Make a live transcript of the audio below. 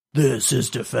This is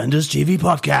Defenders TV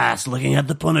Podcast, looking at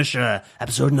The Punisher.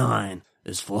 Episode 9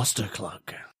 is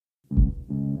Flustercluck.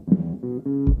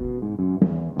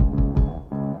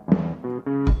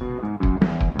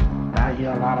 I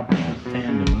hear a lot of people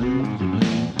saying the blues,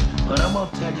 but I'm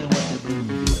gonna tell you what the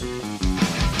blues is.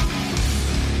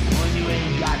 When you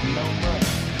ain't got no money,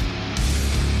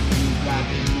 you got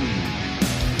the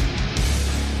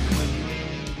blues. When you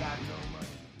ain't got no money.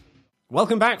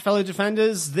 Welcome back, fellow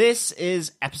Defenders. This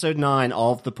is episode 9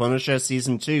 of The Punisher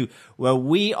Season 2, where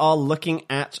we are looking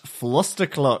at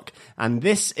Flustercluck. And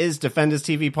this is Defenders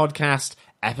TV Podcast,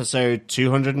 episode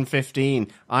 215.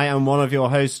 I am one of your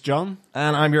hosts, John.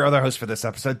 And I'm your other host for this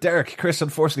episode, Derek. Chris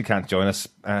unfortunately can't join us.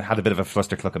 Had a bit of a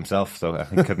flustercluck himself, so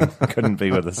he couldn't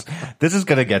be with us. This is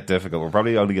going to get difficult. We're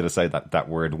probably only going to say that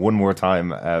word one more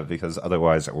time because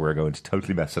otherwise we're going to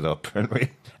totally mess it up, aren't we?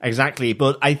 Exactly,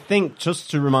 but I think just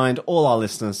to remind all our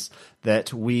listeners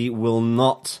that we will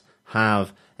not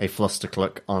have a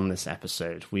flustercluck on this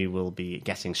episode. We will be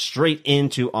getting straight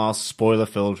into our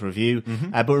spoiler-filled review.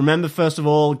 But remember, first of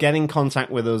all, get in contact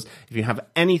with us if you have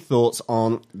any thoughts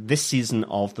on this season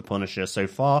of The Punisher so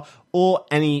far, or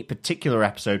any particular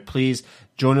episode. Please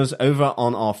join us over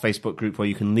on our Facebook group where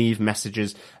you can leave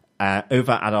messages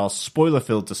over at our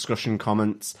spoiler-filled discussion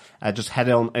comments. Just head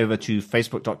on over to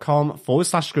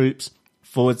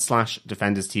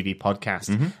facebook.com/groups/Defenders TV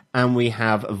Podcast. And we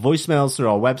have voicemails through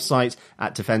our website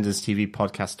at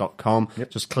defenderstvpodcast.com.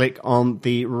 Just click on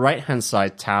the right-hand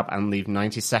side tab and leave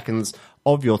 90 seconds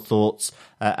of your thoughts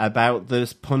about the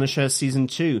Punisher Season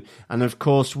 2. And of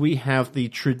course, we have the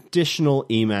traditional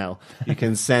email. You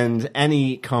can send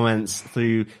any comments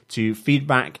through to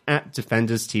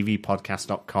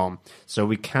feedback@defenderstvpodcast.com. So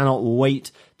we cannot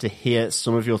wait to hear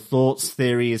some of your thoughts,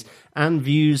 theories, and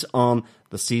views on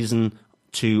the Season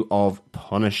 2 of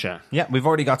Punisher. Yeah, we've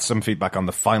already got some feedback on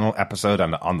the final episode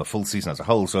and on the full season as a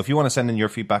whole. So if you want to send in your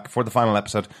feedback for the final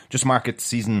episode, just mark it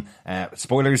season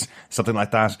spoilers, something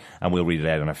like that, and we'll read it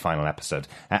out in our final episode.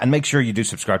 And make sure you do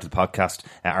subscribe to the podcast.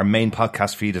 Our main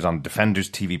podcast feed is on Defenders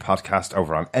TV Podcast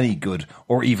over on any good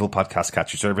or evil podcast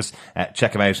catcher service.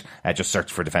 Check them out. Just search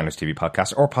for Defenders TV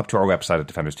Podcast or pop to our website at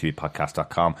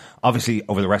defenderstvpodcast.com. Obviously,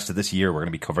 over the rest of this year, we're going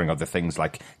to be covering other things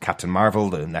like Captain Marvel,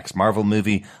 the next Marvel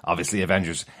movie, obviously Avengers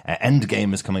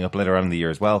Endgame is coming up later on in the year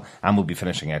as well, and we'll be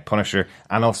finishing out Punisher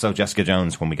and also Jessica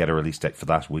Jones. When we get a release date for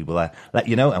that, we will let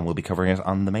you know, and we'll be covering it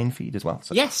on the main feed as well.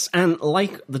 So. Yes, and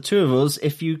like the two of us,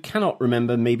 if you cannot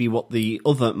remember maybe what the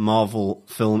other Marvel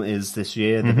film is this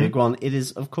year, the big one, it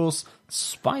is, of course,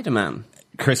 Spider-Man.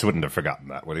 Chris wouldn't have forgotten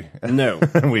that, would he? No.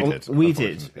 We did. We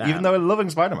did. Even though I'm loving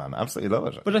Spider-Man, absolutely love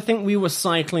it. But I think we were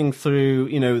cycling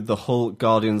through, the Hulk,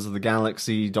 Guardians of the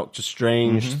Galaxy, Doctor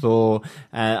Strange, Thor,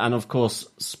 and of course,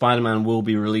 Spider-Man will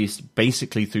be released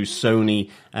basically through Sony,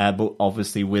 but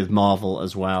obviously with Marvel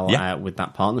as well, with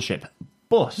that partnership.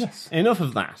 But enough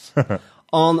of that.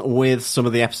 On with some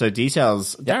of the episode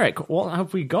details. Derek, what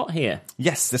have we got here?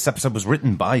 Yes, this episode was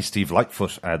written by Steve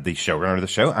Lightfoot, the showrunner of the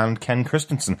show, and Ken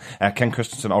Christensen. Ken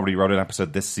Christensen already wrote an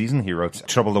episode this season. He wrote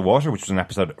Trouble the Water, which was an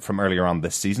episode from earlier on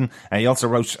this season. He also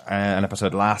wrote an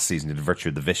episode last season, he did Virtue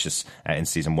of the Vicious, in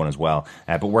season 1 as well.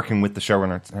 But working with the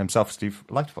showrunner himself, Steve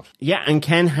Lightfoot. Yeah, and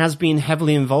Ken has been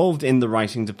heavily involved in the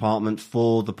writing department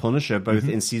for The Punisher, both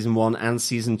in season 1 and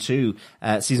season 2.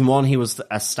 Season 1, he was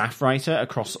a staff writer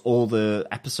across all the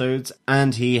episodes,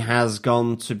 and he has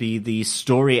gone to be the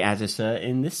story editor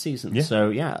in this season. Yeah. So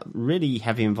yeah, really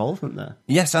heavy involvement there.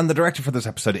 Yes, and the director for this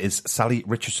episode is Sally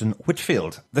Richardson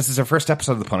Whitfield. This is her first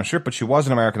episode of The Punisher, but she was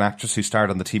an American actress who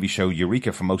starred on the TV show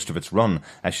Eureka for most of its run.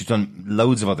 She's done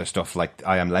loads of other stuff, like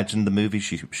I Am Legend, the movie.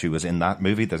 She was in that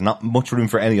movie. There's not much room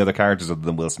for any other characters other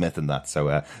than Will Smith in that,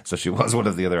 so she was one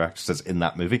of the other actresses in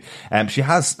that movie. She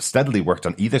has steadily worked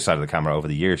on either side of the camera over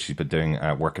the years. She's been doing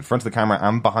work in front of the camera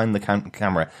and behind the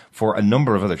camera for a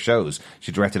number of other shows.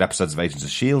 She directed episodes of Agents of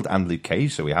S.H.I.E.L.D. and Luke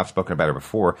Cage, so we have spoken about her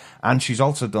before. And she's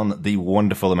also done The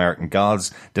Wonderful American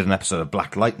Gods, did an episode of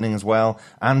Black Lightning as well,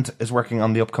 and is working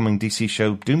on the upcoming DC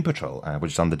show Doom Patrol,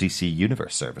 which is on the DC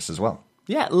Universe service as well.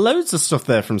 Yeah, loads of stuff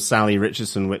there from Sally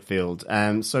Richardson Whitfield.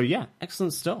 So yeah,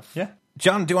 excellent stuff. Yeah.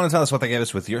 John, do you want to tell us what they gave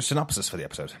us with your synopsis for the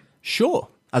episode? Sure.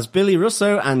 As Billy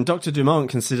Russo and Dr. Dumont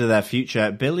consider their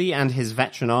future, Billy and his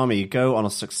veteran army go on a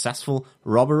successful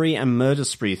robbery and murder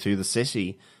spree through the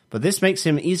city. But this makes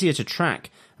him easier to track,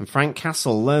 and Frank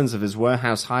Castle learns of his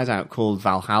warehouse hideout called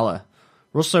Valhalla.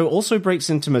 Russo also breaks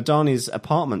into Madani's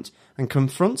apartment and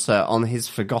confronts her on his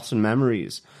forgotten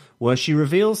memories, where she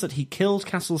reveals that he killed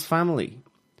Castle's family.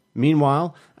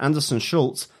 Meanwhile, Anderson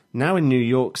Schultz, Now in New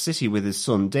York City with his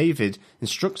son, David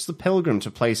instructs the Pilgrim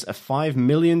to place a $5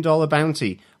 million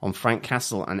bounty on Frank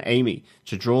Castle and Amy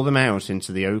to draw them out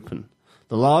into the open.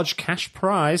 The large cash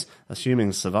prize,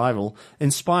 assuming survival,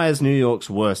 inspires New York's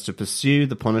worst to pursue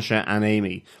the Punisher and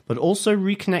Amy, but also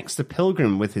reconnects the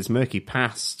Pilgrim with his murky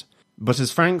past. But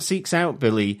as Frank seeks out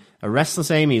Billy, a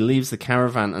restless Amy leaves the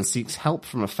caravan and seeks help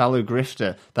from a fellow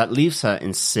grifter that leaves her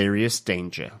in serious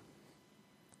danger.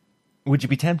 Would you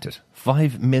be tempted?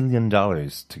 $5 million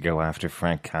to go after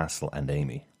Frank Castle and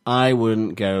Amy. I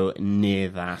wouldn't go near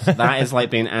that. That is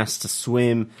like being asked to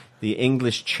swim the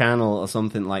English Channel or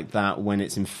something like that when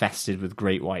it's infested with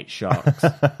great white sharks.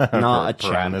 Not a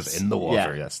Piranhas chance. in the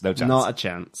water, yes. No chance. Not a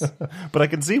chance. But I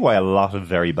can see why a lot of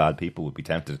very bad people would be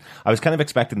tempted. I was kind of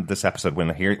expecting this episode, when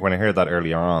I heard that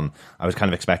earlier on, I was kind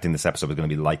of expecting this episode was going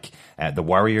to be like The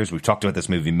Warriors. We've talked about this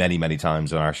movie many, many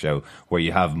times on our show, where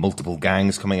you have multiple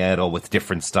gangs coming out, all with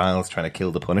different styles, trying to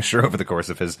kill the Punisher over the course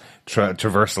of his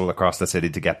traversal across the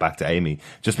city to get back to Amy.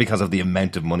 Just because of the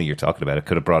amount of money you're talking about, it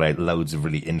could have brought out loads of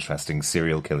really interesting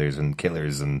serial killers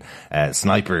and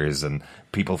snipers and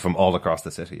people from all across the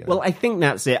city. You know? Well, I think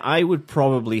that's it. I would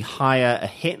probably hire a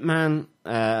hitman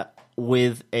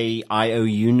with a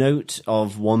IOU note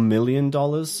of $1 million,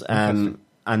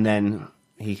 and then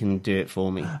he can do it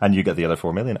for me. And you get the other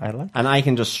 $4 million. I like. And I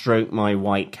can just stroke my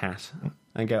white cat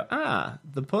and go,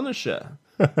 the Punisher.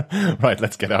 Right,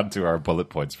 let's get on to our bullet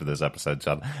points for this episode,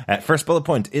 John. First bullet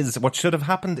point is what should have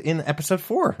happened in episode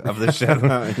 4 of the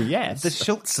show. Yes. The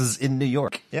Schultzes in New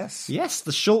York. Yes. Yes,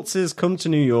 the Schultzes come to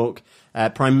New York.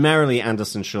 Primarily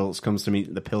Anderson Schultz comes to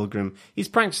meet the Pilgrim. He's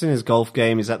practicing his golf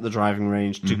game. He's at the driving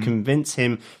range to convince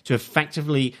him to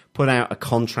effectively put out a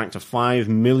contract, a $5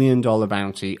 million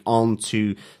bounty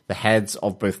onto the heads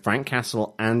of both Frank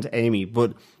Castle and Amy.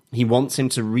 But he wants him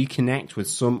to reconnect with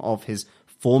some of his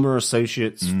former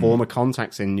associates, former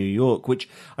contacts in New York, which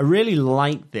I really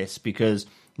like this because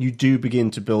you do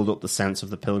begin to build up the sense of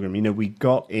the Pilgrim. You know, we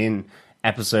got in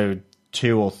episode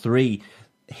 2 or 3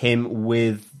 him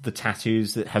with the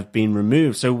tattoos that have been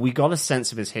removed. So we got a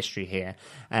sense of his history here.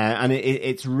 And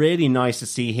it's really nice to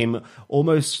see him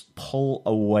almost pull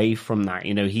away from that.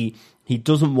 You know, he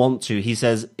doesn't want to. He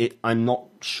says, I'm not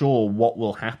sure what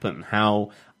will happen,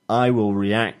 how I will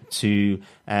react to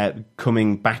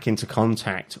coming back into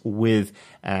contact with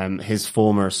his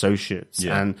former associates.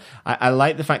 Yeah. And I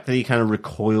like the fact that he kind of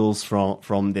recoils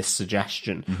from this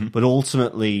suggestion. But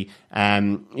ultimately,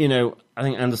 you know, I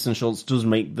think Anderson Schultz does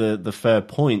make the fair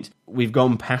point. We've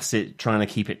gone past it trying to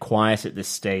keep it quiet at this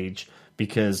stage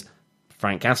because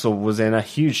Frank Castle was in a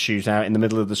huge shootout in the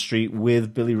middle of the street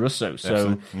with Billy Russo.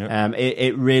 So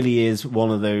it really is one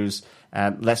of those...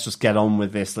 let's just get on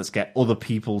with this. Let's get other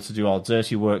people to do our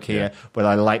dirty work here. Yeah. But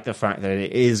I like the fact that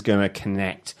it is going to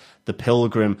connect the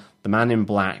Pilgrim, the Man in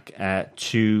Black,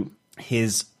 to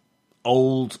his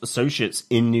old associates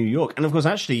in New York. And of course,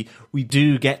 actually, we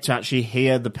do get to actually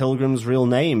hear the Pilgrim's real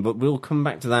name, but we'll come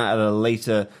back to that at a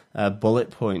later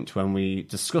bullet point when we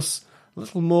discuss a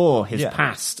little more his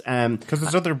past. Because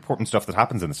there's other important stuff that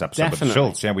happens in this episode with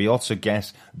Schultz. Yeah, we also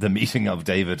get the meeting of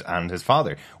David and his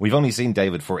father. We've only seen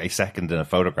David for a second in a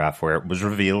photograph where it was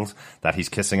revealed that he's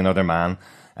kissing another man.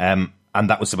 And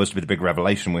that was supposed to be the big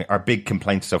revelation. Our big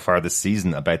complaint so far this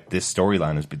season about this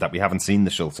storyline is that we haven't seen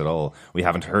the Schultz at all. We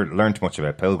haven't learned much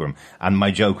about Pilgrim. And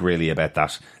my joke really about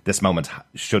that, this moment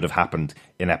should have happened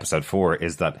in episode 4,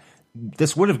 is that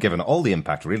this would have given all the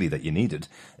impact, really, that you needed.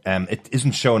 It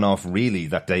isn't showing off, really,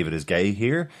 that David is gay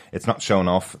here. It's not showing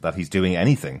off that he's doing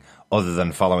anything other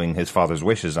than following his father's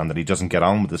wishes and that he doesn't get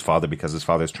on with his father because his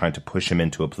father's trying to push him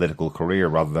into a political career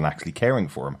rather than actually caring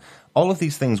for him. All of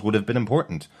these things would have been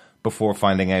important before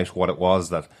finding out what it was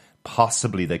that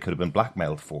possibly they could have been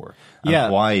blackmailed for.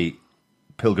 And why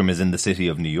Pilgrim is in the city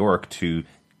of New York to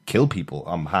kill people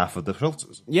on behalf of the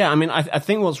Schultzes. Yeah, I mean, I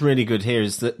think what's really good here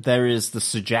is that there is the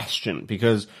suggestion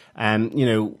because, you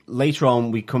know, later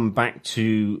on we come back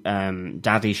to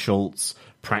Daddy Schultz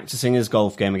practicing his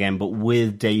golf game again, but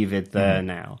with David there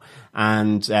now.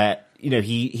 And, you know,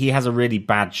 he has a really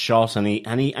bad shot and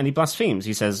he blasphemes.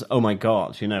 He says, "Oh my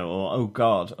God," you know, or "Oh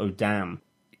God, oh damn."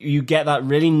 You get that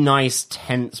really nice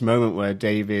tense moment where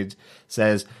David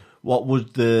says, "What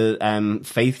would the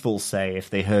faithful say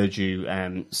if they heard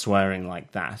you swearing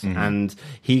like that?" And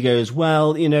he goes,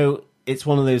 "Well, you know, it's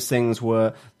one of those things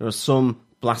where there are some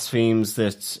blasphemes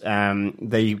that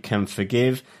they can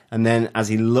forgive, and then as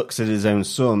he looks at his own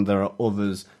son, there are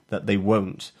others that they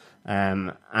won't."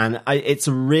 It's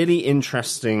a really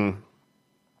interesting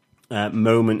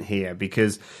moment here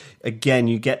because, again,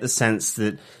 you get the sense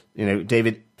that, you know,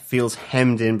 David feels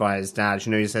hemmed in by his dad.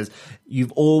 You know, he says,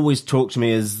 "You've always talked to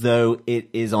me as though it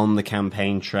is on the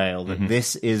campaign trail, that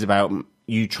this is about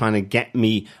you trying to get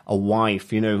me a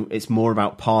wife. You know, it's more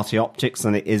about party optics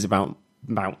than it is about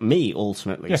me,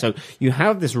 ultimately." So you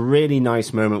have this really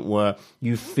nice moment where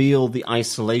you feel the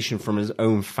isolation from his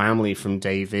own family from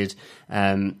David.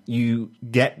 You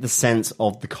get the sense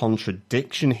of the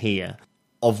contradiction here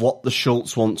of what the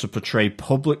Schultz want to portray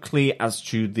publicly as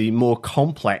to the more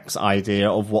complex idea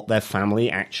of what their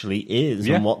family actually is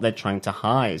and what they're trying to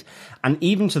hide. And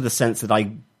even to the sense that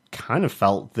I kind of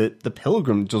felt that the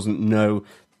Pilgrim doesn't know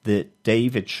that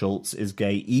David Schultz is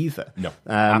gay either. No,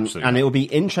 absolutely. And it will be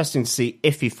interesting to see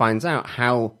if he finds out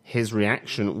how his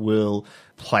reaction will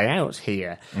play out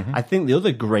here. I think the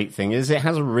other great thing is it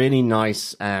has a really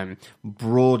nice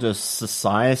broader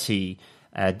society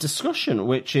discussion,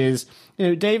 which is, you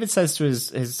know, David says to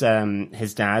his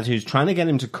dad, who's trying to get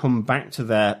him to come back to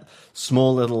their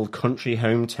small little country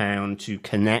hometown to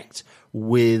connect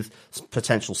with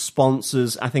potential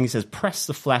sponsors. I think he says, press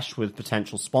the flesh with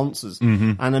potential sponsors.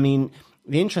 And I mean,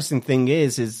 the interesting thing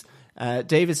is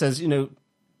David says, you know,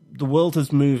 the world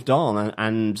has moved on,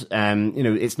 and you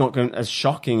know, it's not going as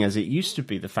shocking as it used to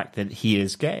be, the fact that he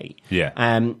is gay.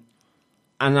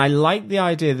 And I like the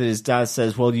idea that his dad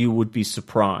says, well, you would be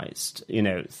surprised. You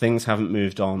know, things haven't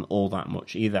moved on all that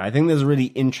much either. I think there's a really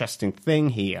interesting thing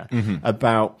here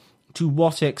about to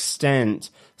what extent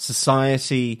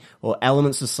society or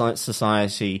elements of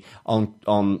society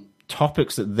on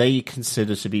topics that they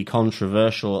consider to be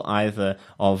controversial either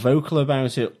are vocal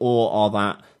about it or are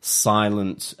that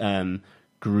silent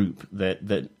group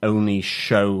that only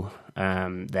show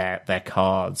their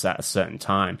cards at a certain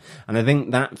time. And I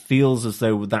think that feels as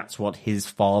though that's what his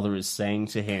father is saying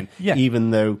to him,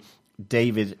 even though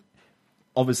David,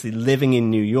 obviously living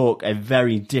in New York, a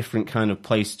very different kind of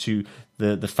place to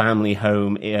the family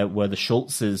home where the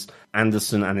Schultzes,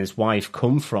 Anderson and his wife,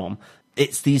 come from.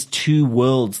 It's these two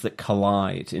worlds that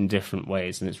collide in different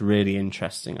ways, and it's really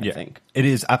interesting, I think. It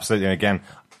is, absolutely. And again,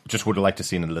 just would have liked to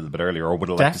seen it a little bit earlier, or would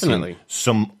have liked to see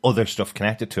some other stuff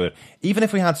connected to it. Even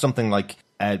if we had something like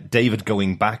David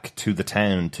going back to the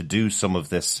town to do some of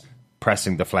this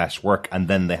pressing the flesh work, and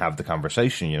then they have the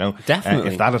conversation, you know?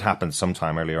 Definitely. If that had happened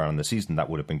sometime earlier on in the season, that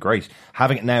would have been great.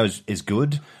 Having it now is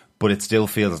good, but it still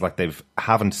feels like they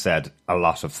haven't said a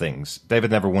lot of things.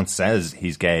 David never once says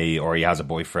he's gay, or he has a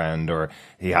boyfriend, or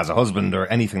he has a husband, or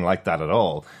anything like that at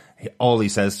all. All he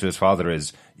says to his father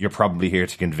is, "You're probably here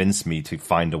to convince me to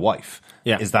find a wife.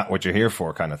 Is that what you're here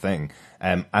for?" kind of thing.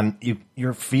 And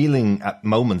you're feeling at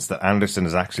moments that Anderson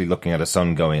is actually looking at his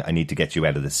son going, "I need to get you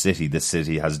out of this city. This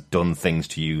city has done things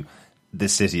to you.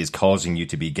 This city is causing you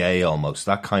to be gay," almost.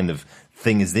 That kind of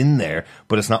thing is in there,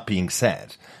 but it's not being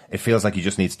said. It feels like he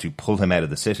just needs to pull him out of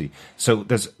the city. So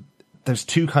there's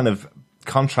two kind of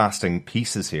contrasting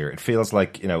pieces here. It feels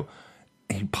like, you know,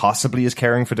 he possibly is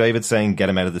caring for David, saying get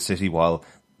him out of the city while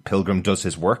Pilgrim does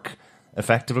his work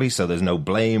effectively, so there's no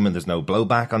blame and there's no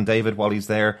blowback on David while he's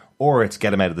there, or it's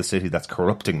get him out of the city that's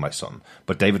corrupting my son.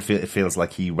 But David it feels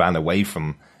like he ran away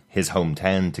from his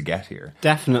hometown to get here.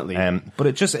 Definitely. But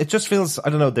it just feels, I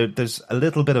don't know, there's a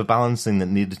little bit of balancing that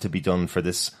needed to be done for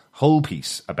this whole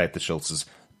piece about the Schultzes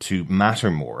to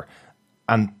matter more.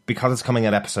 And because it's coming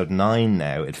at episode 9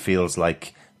 now, it feels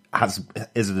like,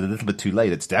 is it a little bit too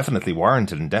late? It's definitely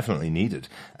warranted and definitely needed.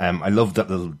 I love that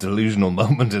little delusional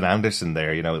moment in Anderson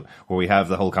there, you know, where we have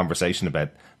the whole conversation about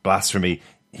blasphemy.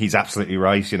 He's absolutely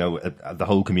right. You know, the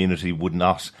whole community would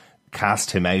not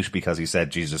cast him out because he said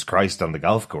Jesus Christ on the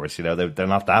golf course. You know, they're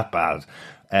not that bad.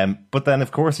 But then,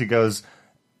 of course, he goes,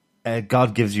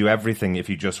 God gives you everything if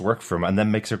you just work for him, and then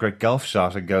makes a great golf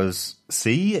shot and goes,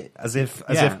 see? As if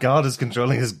God is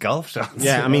controlling his golf shots.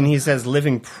 Yeah, I mean, he says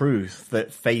living proof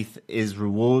that faith is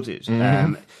rewarded.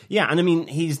 And I mean,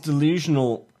 he's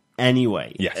delusional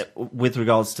anyway, with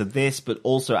regards to this, but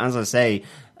also, as I say,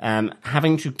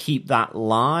 having to keep that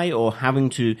lie, or having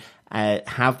to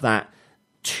have that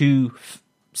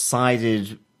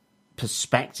two-sided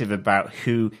perspective about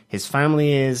who his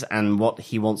family is and what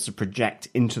he wants to project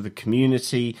into the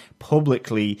community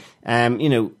publicly, you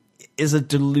know, is a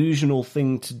delusional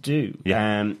thing to do.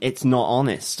 It's not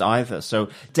honest either. So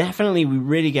definitely we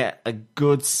really get a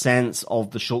good sense of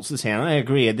the Schultzes here. And I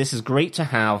agree, this is great to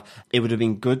have. It would have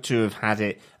been good to have had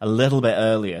it a little bit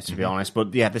earlier, to be honest.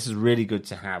 But yeah, this is really good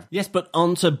to have. Yes, but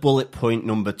on to bullet point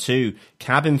number 2,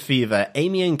 cabin fever.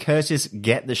 Amy and Curtis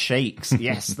get the shakes.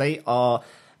 Yes, they are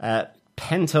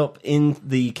pent up in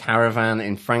the caravan,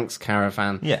 in Frank's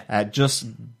caravan. Just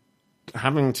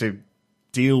having to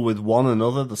deal with one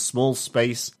another, the small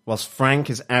space, whilst Frank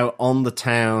is out on the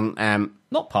town,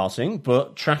 not partying,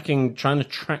 but trying to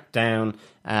track down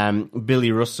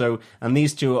Billy Russo. And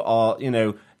these two are,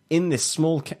 in this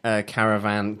small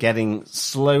caravan, getting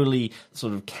slowly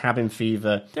sort of cabin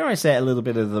fever. Dare I say a little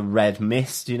bit of the red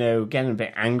mist, getting a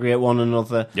bit angry at one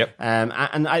another. Yep. And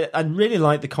I really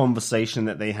like the conversation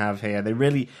that they have here. They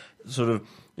really sort of,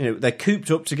 they're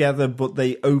cooped up together, but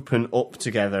they open up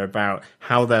together about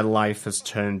how their life has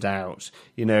turned out.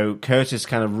 Curtis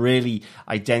kind of really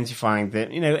identifying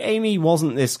that, Amy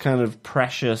wasn't this kind of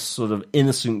precious, sort of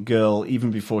innocent girl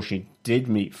even before she did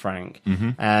meet Frank.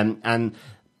 Mm-hmm. And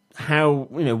how,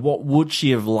 what would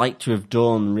she have liked to have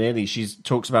done, really? She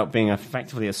talks about being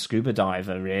effectively a scuba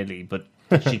diver, really, but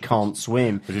she can't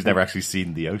swim. But she's never actually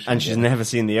seen the ocean. And she's never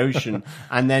seen the ocean.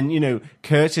 And then,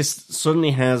 Curtis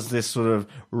suddenly has this sort of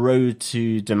road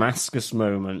to Damascus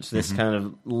moment. This kind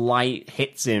of light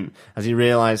hits him as he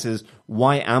realizes,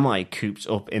 why am I cooped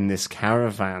up in this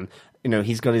caravan?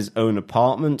 He's got his own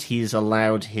apartment. He's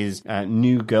allowed his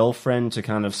new girlfriend to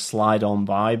kind of slide on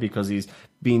by because he's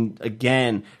been,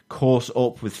 again, caught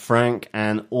up with Frank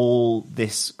and all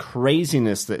this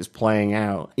craziness that is playing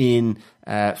out in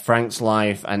Frank's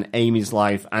life and Amy's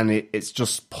life, and it's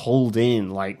just pulled in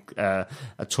like a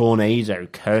tornado,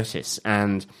 Curtis.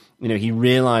 And, he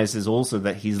realizes also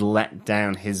that he's let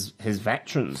down his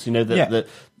veterans, that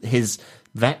his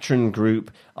veteran group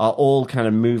are all kind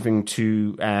of moving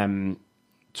to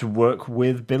work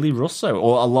with Billy Russo,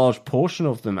 or a large portion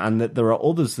of them, and that there are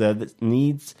others there that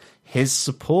needs his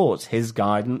support, his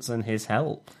guidance, and his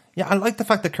help. Yeah, I like the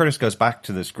fact that Curtis goes back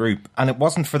to this group, and it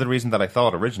wasn't for the reason that I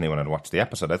thought originally when I'd watched the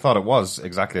episode. I thought it was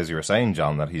exactly as you were saying,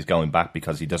 John, that he's going back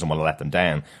because he doesn't want to let them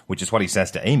down, which is what he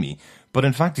says to Amy. But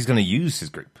in fact, he's going to use his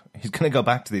group. He's going to go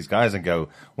back to these guys and go,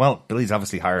 well, Billy's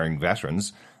obviously hiring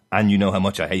veterans, and you know how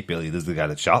much I hate Billy. This is the guy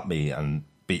that shot me and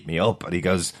beat me up. And he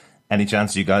goes, any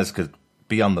chance you guys could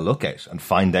be on the lookout and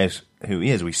find out who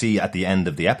he is? We see at the end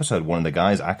of the episode, one of the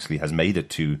guys actually has made it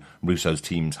to Russo's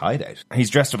team's hideout. He's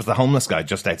dressed up as the homeless guy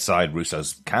just outside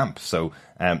Russo's camp. So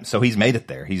he's made it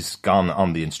there. He's gone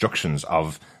on the instructions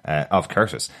of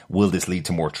Curtis. Will this lead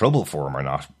to more trouble for him or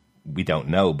not? We don't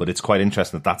know, but it's quite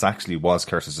interesting that that's actually was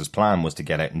Curtis's plan, was to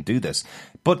get out and do this.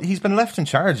 But he's been left in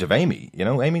charge of Amy.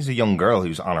 Amy's a young girl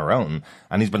who's on her own,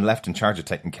 and he's been left in charge of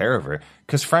taking care of her,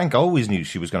 because Frank always knew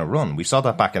she was going to run. We saw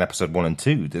that back in episode 1 and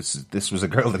 2. This was a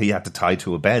girl that he had to tie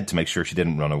to a bed to make sure she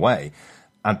didn't run away.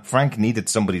 And Frank needed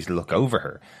somebody to look over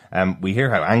her. We hear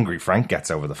how angry Frank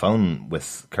gets over the phone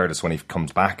with Curtis when he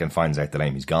comes back and finds out that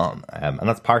Amy's gone. And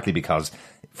that's partly because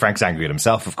Frank's angry at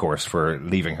himself, of course, for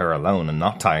leaving her alone and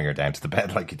not tying her down to the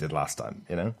bed like he did last time,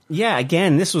 Yeah,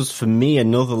 again, this was for me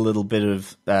another little bit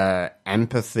of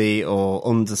empathy or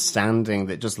understanding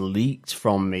that just leaked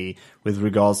from me with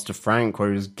regards to Frank, where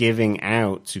he was giving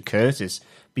out to Curtis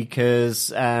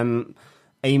because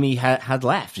Amy had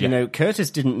left. Yeah.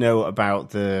 Curtis didn't know about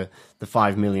the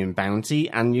 5 million bounty,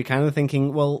 and you're kind of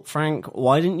thinking, well, Frank,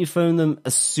 why didn't you phone them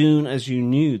as soon as you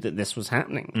knew that this was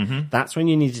happening? Mm-hmm. That's when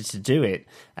you needed to do it,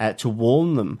 to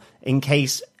warn them in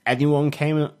case anyone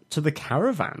came to the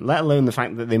caravan, let alone the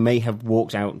fact that they may have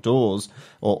walked outdoors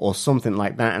or something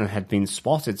like that and had been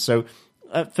spotted. So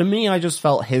for me, I just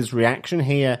felt his reaction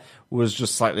here was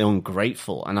just slightly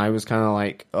ungrateful. And I was kind of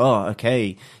like, oh,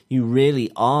 okay, you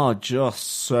really are just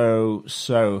so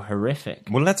horrific.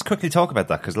 Well, let's quickly talk about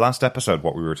that, because last episode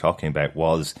what we were talking about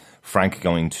was Frank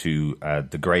going to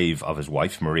the grave of his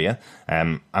wife, Maria.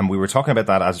 And we were talking about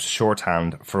that as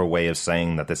shorthand for a way of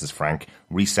saying that this is Frank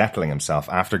resettling himself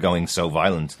after going so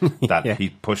violent that he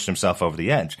pushed himself over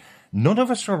the edge. None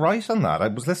of us were right on that. I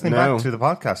was listening back to the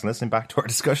podcast and listening back to our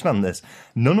discussion on this.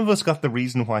 None of us got the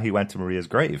reason why he went to Maria's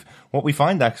grave. What we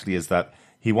find actually is that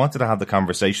he wanted to have the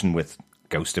conversation with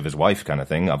ghost of his wife kind of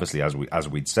thing, obviously, as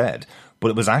we'd said.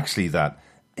 But it was actually that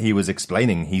he was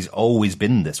explaining he's always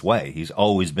been this way. He's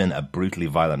always been a brutally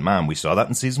violent man. We saw that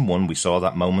in season 1. We saw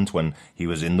that moment when he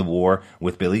was in the war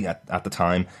with Billy at the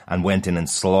time and went in and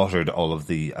slaughtered all of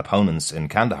the opponents in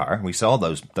Kandahar. We saw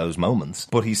those moments.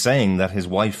 But he's saying that his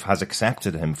wife has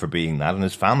accepted him for being that, and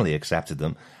his family accepted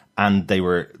them, and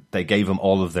they gave him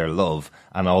all of their love,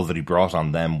 and all that he brought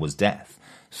on them was death.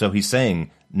 So he's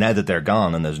saying, now that they're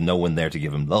gone and there's no one there to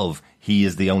give him love, he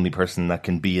is the only person that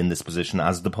can be in this position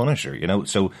as the Punisher,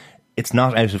 So it's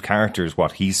not out of character is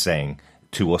what he's saying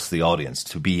to us, the audience,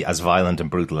 to be as violent and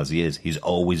brutal as he is. He's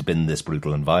always been this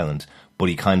brutal and violent, but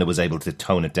he kind of was able to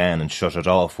tone it down and shut it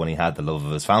off when he had the love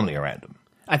of his family around him.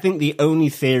 I think the only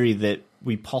theory that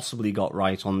we possibly got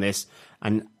right on this,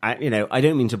 and I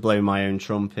don't mean to blow my own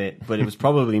trumpet, but it was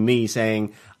probably me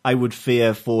saying, I would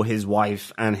fear for his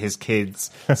wife and his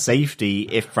kids' safety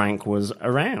if Frank was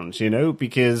around,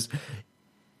 because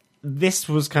this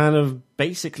was kind of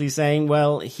basically saying,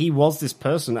 well, he was this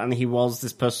person and he was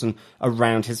this person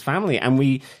around his family. And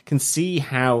we can see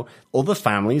how other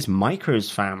families,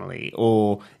 Micro's family,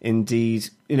 or indeed,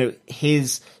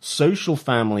 his social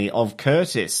family of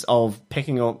Curtis, of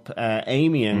picking up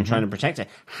Amy and trying to protect her,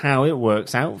 how it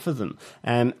works out for them.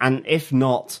 And if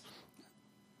not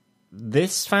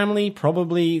this family,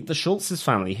 probably the Schultz's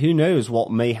family. Who knows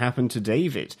what may happen to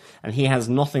David? And he has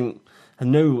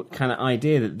no kind of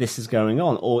idea that this is going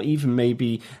on, or even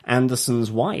maybe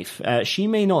Anderson's wife. She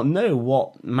may not know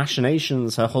what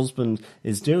machinations her husband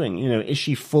is doing. Is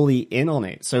she fully in on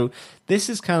it? So this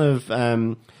is kind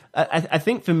of, I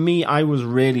think for me, I was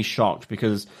really shocked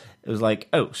because it was like,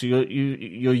 oh, so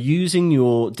you're using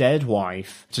your dead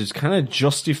wife to kind of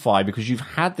justify, because you've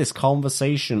had this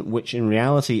conversation, which in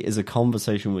reality is a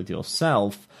conversation with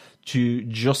yourself, to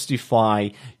justify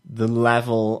the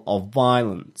level of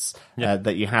violence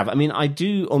that you have. I mean, I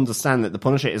do understand that the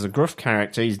Punisher is a gruff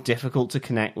character. He's difficult to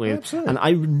connect with. Absolutely. And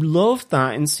I loved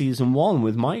that in season 1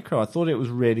 with Micro. I thought it was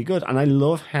really good. And I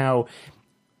love how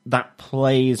that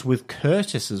plays with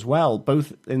Curtis as well,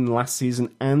 both in last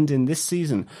season and in this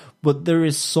season. But there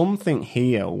is something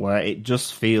here where it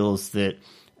just feels that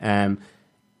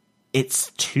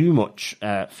it's too much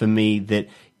for me that,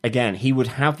 again, he would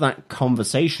have that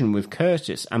conversation with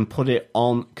Curtis and put it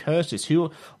on Curtis, who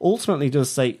ultimately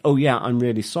does say, oh, yeah, I'm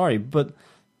really sorry. But,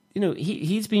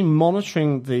 he's been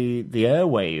monitoring the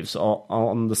airwaves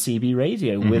on the CB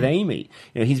radio with Amy.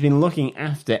 He's been looking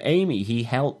after Amy. He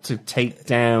helped to take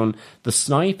down the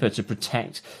sniper to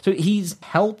protect. So he's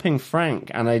helping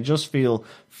Frank. And I just feel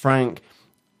Frank,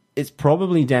 it's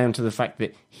probably down to the fact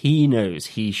that he knows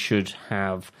he should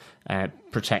have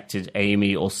protected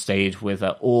Amy or stayed with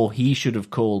her, or he should have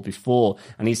called before,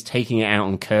 and he's taking it out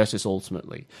on Curtis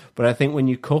ultimately. But I think when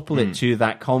you couple it to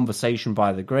that conversation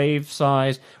by the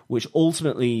graveside, which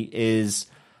ultimately is,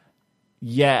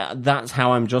 that's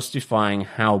how I'm justifying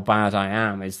how bad I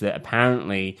am, is that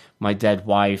apparently my dead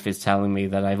wife is telling me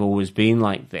that I've always been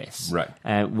like this.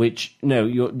 Right. Which, no,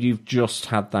 you've just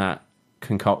had that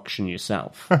concoction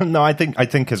yourself. No, I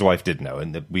think his wife did know,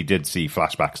 and we did see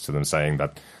flashbacks to them saying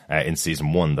that in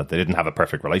season 1 that they didn't have a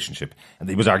perfect relationship, and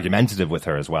he was argumentative with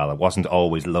her as well. It wasn't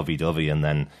always lovey-dovey and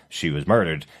then she was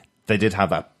murdered. They did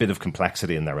have that bit of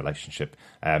complexity in their relationship,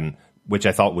 which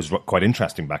I thought was quite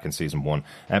interesting back in season 1.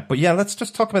 But yeah, let's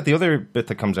just talk about the other bit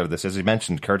that comes out of this. As you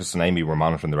mentioned, Curtis and Amy were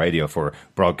monitoring the radio for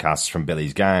broadcasts from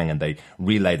Billy's gang, and they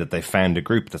relay that they found a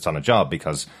group that's on a job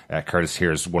because Curtis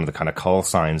hears one of the kind of call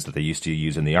signs that they used to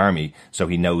use in the army, so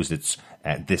he knows it's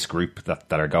this group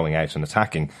that are going out and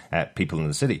attacking people in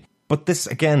the city. But this,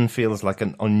 again, feels like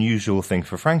an unusual thing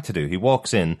for Frank to do. He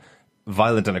walks in,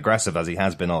 violent and aggressive as he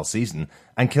has been all season,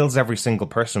 and kills every single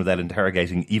person without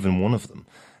interrogating even one of them.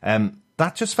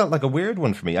 That just felt like a weird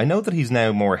one for me. I know that he's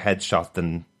now more headshot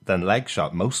than leg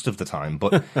shot most of the time,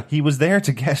 but he was there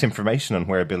to get information on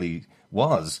where Billy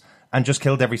was and just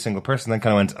killed every single person, then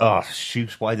kind of went, oh,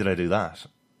 shoot, why did I do that?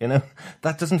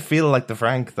 That doesn't feel like the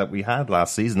Frank that we had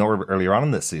last season or earlier on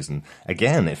in this season.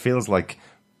 Again, it feels like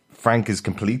Frank is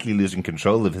completely losing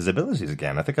control of his abilities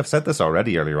again. I think I've said this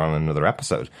already earlier on in another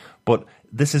episode, but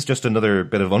this is just another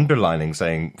bit of underlining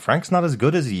saying Frank's not as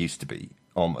good as he used to be,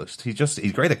 almost.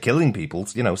 He's great at killing people,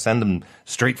 send him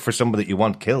straight for somebody that you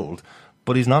want killed,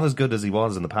 but he's not as good as he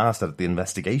was in the past at the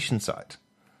investigation side.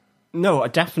 No,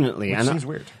 definitely. Which seems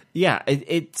weird. Yeah,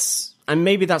 it's... And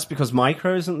maybe that's because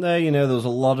Micro isn't there. There was a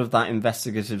lot of that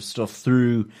investigative stuff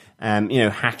through,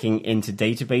 hacking into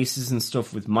databases and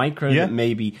stuff with Micro that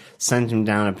maybe sent him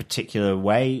down a particular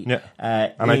way. Yeah.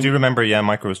 And I do remember,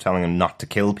 Micro was telling him not to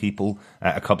kill people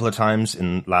a couple of times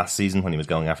in last season when he was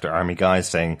going after army guys,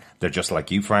 saying, they're just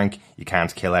like you, Frank. You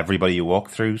can't kill everybody you walk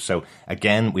through. So,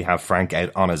 again, we have Frank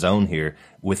out on his own here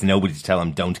with nobody to tell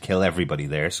him don't kill everybody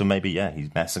there. So maybe,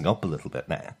 he's messing up a little bit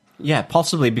now. Yeah,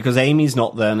 possibly, because Amy's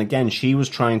not there, and again, she was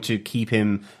trying to keep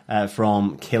him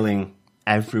from killing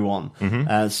everyone.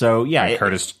 Mm-hmm.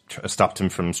 Curtis stopped him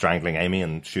from strangling Amy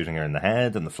and shooting her in the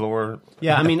head and the floor.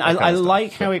 Yeah, I mean, I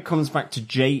like how it comes back to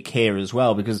Jake here as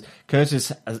well, because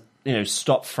Curtis has,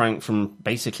 stopped Frank from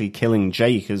basically killing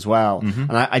Jake as well. Mm-hmm.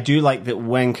 And I do like that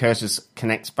when Curtis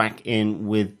connects back in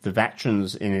with the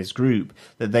veterans in his group,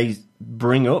 that they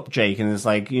bring up Jake and it's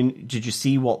like, did you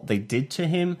see what they did to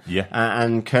him? Yeah.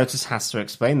 And Curtis has to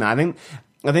explain that. I think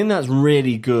that's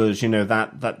really good,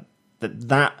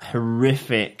 that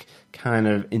horrific kind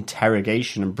of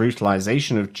interrogation and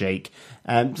brutalization of Jake,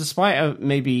 despite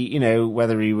maybe,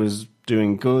 whether he was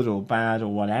doing good or bad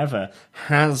or whatever,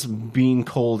 has been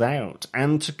called out,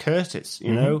 and to Curtis,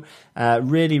 you know,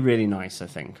 really, really nice, I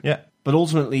think. Yeah. But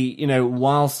ultimately, you know,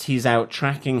 whilst he's out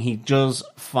tracking, he does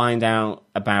find out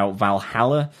about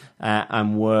Valhalla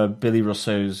and where Billy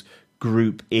Russo's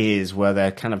group is, where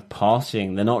they're kind of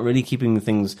partying. They're not really keeping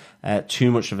things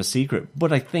too much of a secret.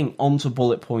 But I think onto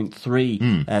bullet point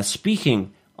 3,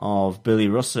 speaking of Billy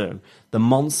Russo, the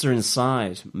monster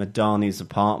inside Madani's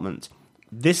apartment.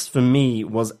 This, for me,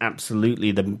 was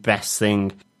absolutely the best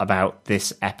thing about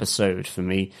this episode for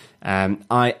me.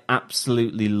 I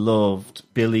absolutely loved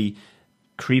Billy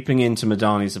creeping into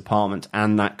Madani's apartment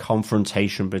and that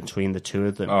confrontation between the two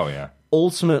of them. Oh, yeah.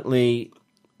 Ultimately,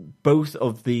 both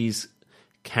of these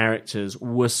characters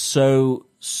were so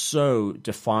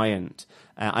defiant.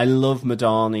 I love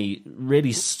Madani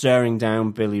really staring down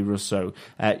Billy Russo,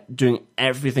 doing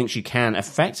everything she can,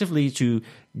 effectively to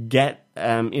get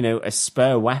a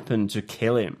spare weapon to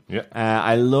kill him. Yeah.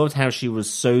 I loved how she was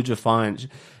so defiant.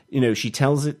 You know, she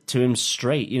tells it to him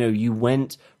straight. You know, you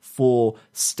went for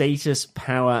status,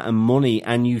 power, and money,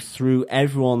 and you threw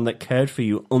everyone that cared for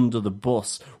you under the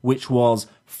bus, which was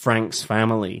Frank's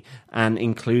family, and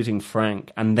including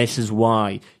Frank. And this is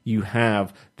why you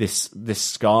have this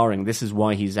scarring. This is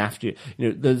why he's after you. You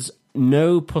know, there's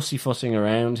no pussyfooting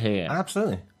around here.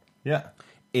 Absolutely. Yeah.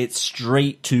 It's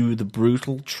straight to the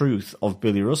brutal truth of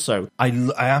Billy Russo. I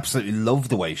absolutely love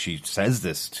the way she says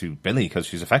this to Billy, because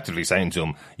she's effectively saying to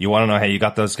him, you want to know how you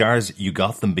got those scars? You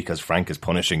got them because Frank is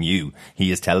punishing you.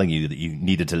 He is telling you that you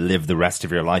needed to live the rest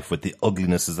of your life with the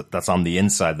ugliness that's on the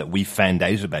inside that we found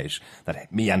out about,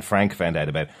 that me and Frank found out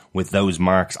about, with those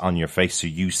marks on your face so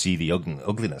you see the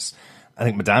ugliness. I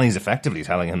think Madani's effectively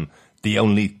telling him, the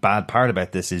only bad part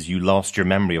about this is you lost your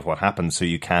memory of what happened, so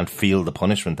you can't feel the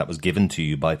punishment that was given to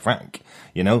you by Frank.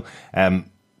 You know,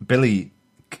 Billy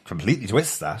completely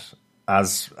twists that,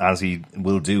 as he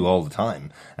will do all the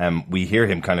time. We hear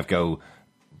him kind of go,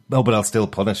 "Oh, but I'll still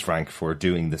punish Frank for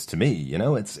doing this to me." You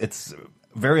know, it's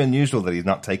very unusual that he's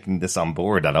not taking this on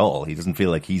board at all. He doesn't feel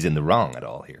like he's in the wrong at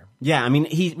all here. Yeah, I mean,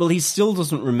 he still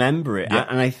doesn't remember it, Yeah.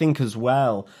 and I think as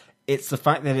well, it's the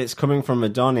fact that it's coming from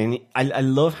Madani, and I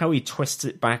love how he twists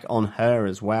it back on her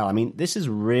as well. I mean, this is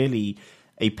really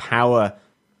a power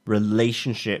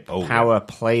relationship, power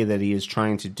play that he is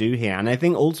trying to do here. And I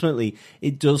think ultimately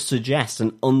it does suggest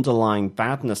an underlying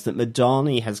badness that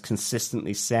Madani has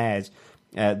consistently said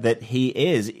that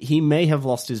he may have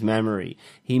lost his memory.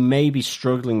 He may be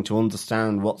struggling to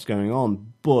understand what's going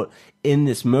on. But in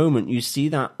this moment, you see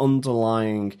that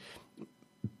underlying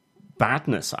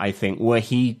badness, I think, where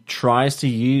he tries to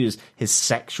use his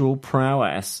sexual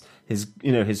prowess, his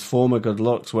former good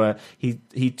looks, where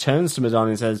he turns to Madani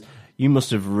and says, "You must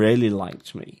have really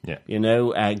liked me,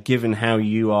 given how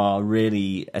you are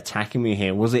really attacking me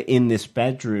here. Was it in this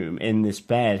bedroom, in this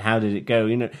bed? How did it go?"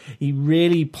 You know, he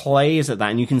really plays at that,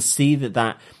 and you can see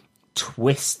that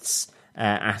twists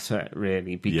at her,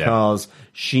 really, because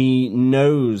she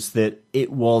knows that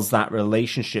it was that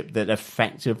relationship that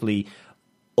effectively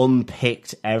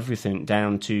unpicked everything,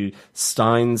 down to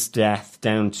Stein's death,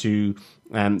 down to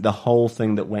the whole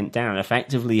thing that went down.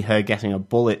 Effectively, her getting a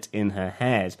bullet in her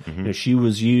head. Mm-hmm. You know, she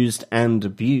was used and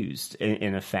abused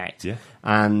in effect. Yeah.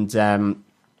 And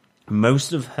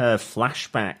most of her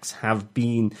flashbacks have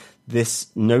been this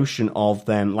notion of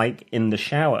them, like in the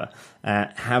shower,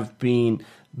 have been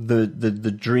the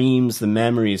dreams, the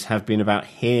memories have been about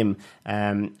him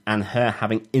and her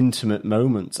having intimate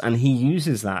moments, and he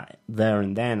uses that there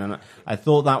and then, and I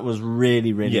thought that was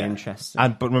really, really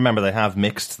interesting. But remember, they have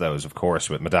mixed those, of course,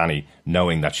 with Madani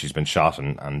knowing that she's been shot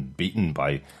and beaten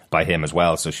by him as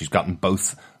well, so she's gotten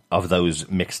both of those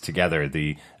mixed together,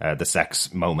 the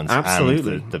sex moments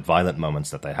and the violent moments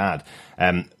that they had,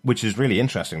 which is really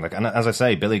interesting. Like, and as I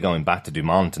say, Billy going back to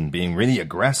Dumont and being really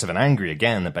aggressive and angry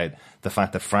again about the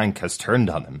fact that Frank has turned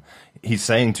on him. He's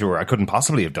saying to her, "I couldn't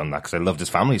possibly have done that because I loved his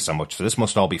family so much, so this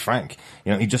must all be Frank."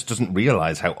 You know, he just doesn't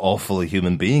realize how awful a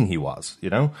human being he was. You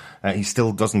know, he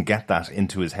still doesn't get that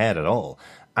into his head at all.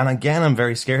 And again, I'm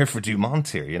very scared for Dumont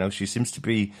here. You know, she seems to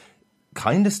be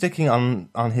kind of sticking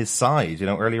on his side. You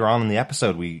know, earlier on in the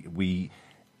episode, we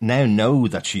now know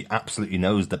that she absolutely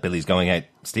knows that Billy's going out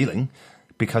stealing,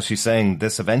 because she's saying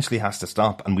this eventually has to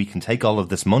stop, and we can take all of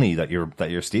this money that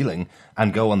you're stealing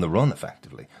and go on the run.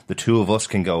 Effectively, the two of us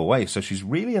can go away. So she's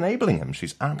really enabling him.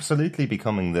 She's absolutely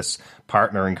becoming this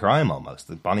partner in crime, almost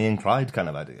the Bonnie and Clyde kind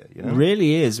of idea. You know, it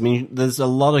really is. I mean, there's a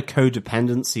lot of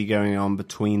codependency going on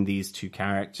between these two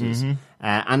characters,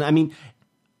 and I mean,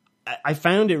 I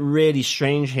found it really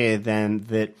strange here then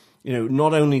that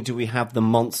not only do we have the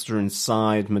monster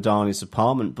inside Madani's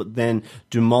apartment, but then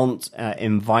Dumont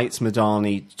invites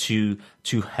Madani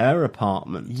to her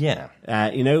apartment. Yeah.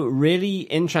 Really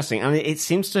interesting. And it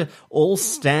seems to all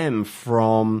stem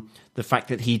from the fact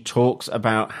that he talks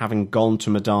about having gone to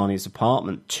Madani's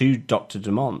apartment to Dr.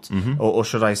 Dumont, or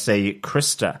should I say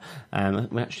Krista.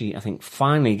 We actually, I think,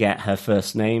 finally get her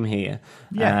first name here.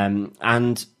 Yeah.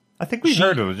 And I think we've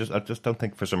heard of it. I just don't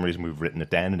think for some reason we've written it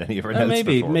down in any of our notes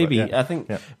before. Maybe. Yeah. I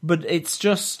think, but it's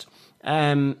just,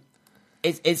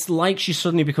 it's like she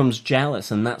suddenly becomes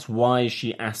jealous, and that's why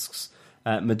she asks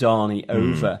Madani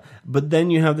over. But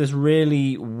then you have this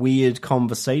really weird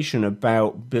conversation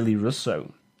about Billy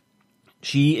Russo.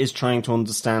 She is trying to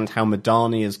understand how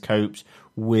Madani has coped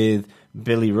with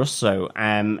Billy Russo,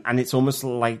 and it's almost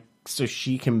like so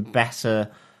she can better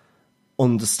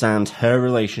understand her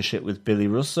relationship with Billy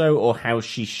Russo, or how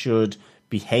she should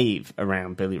behave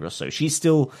around Billy Russo. She's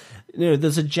still,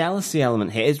 there's a jealousy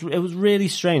element here. It was really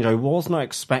strange. I was not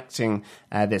expecting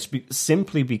this,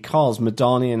 simply because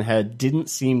Madani and her didn't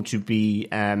seem to be,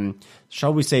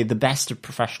 shall we say, the best of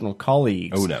professional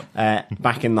colleagues. Oh, no.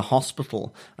 Back in the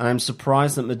hospital. And I'm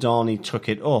surprised that Madani took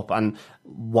it up, and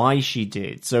why she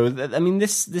did. So,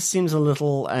 this seems a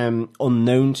little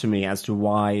unknown to me as to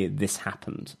why this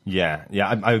happened. Yeah.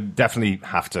 I definitely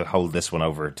have to hold this one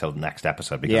over till the next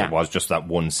episode, because it was just that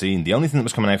one scene. The only thing that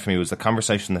was coming out for me was the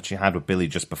conversation that she had with Billy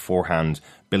just beforehand.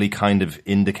 Billy kind of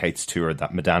indicates to her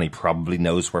that Madani probably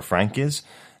knows where Frank is,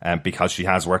 because she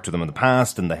has worked with him in the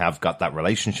past and they have got that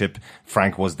relationship.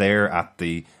 Frank was there at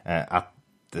the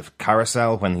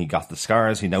carousel when he got the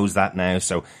scars. He knows that now,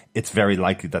 so it's very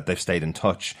likely that they've stayed in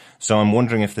touch. So I'm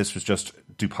wondering if this was just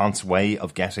DuPont's way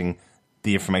of getting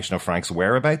the information of Frank's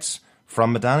whereabouts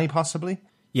from Madani, possibly.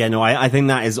 Yeah, no, I think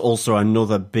that is also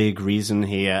another big reason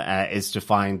here, is to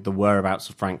find the whereabouts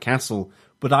of Frank Castle.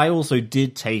 But I also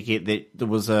did take it that there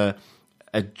was a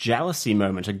jealousy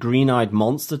moment, a green-eyed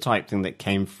monster type thing that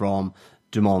came from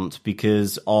Dumont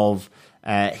because of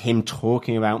him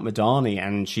talking about Madani,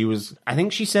 and she was, I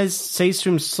think she says to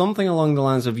him something along the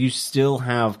lines of, you still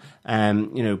have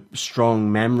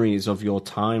strong memories of your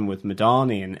time with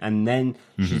Madani, and then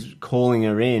she's calling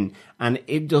her in, and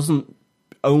it doesn't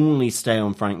only stay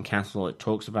on Frank Castle. It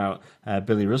talks about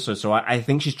Billy Russo, so I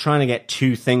think she's trying to get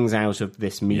two things out of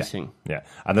this meeting. Yeah.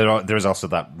 And there's also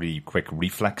that really quick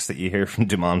reflex that you hear from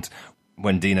Dumont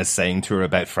when Dina's saying to her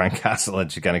about Frank Castle,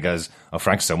 and she kind of goes, oh,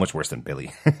 Frank's so much worse than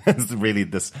Billy. It's really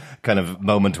this kind of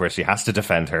moment where she has to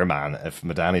defend her man if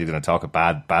Madani is going to talk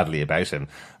badly about him.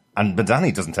 And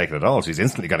Madani doesn't take it at all. She's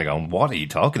instantly going to go, what are you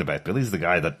talking about? Billy's the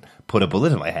guy that put a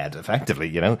bullet in my head, effectively,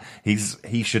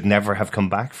 He should never have come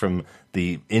back from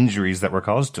the injuries that were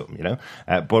caused to him,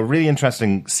 But a really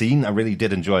interesting scene. I really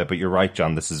did enjoy it. But you're right,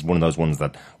 John. This is one of those ones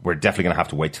that we're definitely going to have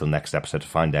to wait till next episode to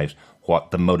find out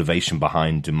what the motivation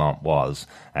behind Dumont was,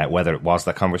 whether it was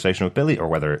that conversation with Billy or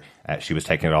whether she was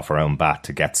taking it off her own bat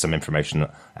to get some information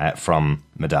from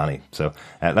Madani. So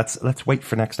let's wait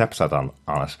for next episode on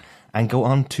it. And go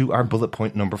on to our bullet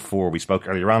point number 4. We spoke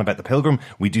earlier on about the Pilgrim.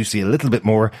 We do see a little bit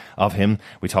more of him.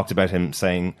 We talked about him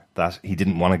saying that he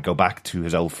didn't want to go back to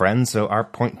his old friends. So our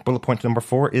bullet point number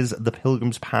 4 is the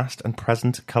Pilgrim's past and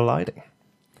present colliding.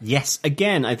 Yes,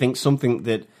 again, I think something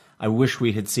that I wish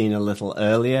we had seen a little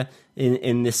earlier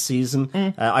in this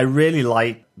season. I really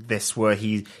like this, where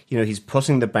he's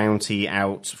putting the bounty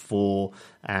out for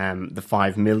the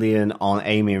 5 million on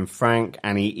Amy and Frank,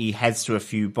 and he heads to a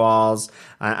few bars,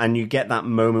 and you get that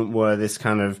moment where this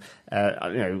kind of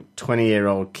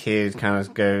 20-year-old kid kind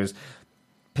of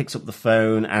picks up the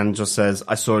phone and just says,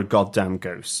 I saw a goddamn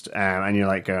ghost. And you're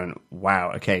like going,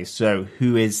 wow, okay, so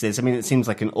who is this? I mean, it seems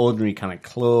like an ordinary kind of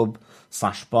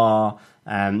club/bar,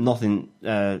 nothing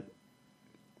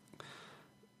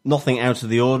out of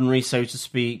the ordinary, so to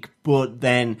speak. But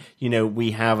then,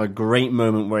 we have a great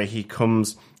moment where he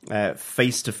comes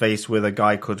face to face with a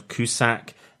guy called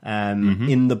Cusack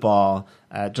in the bar,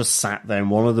 just sat there in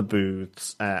one of the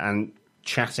booths and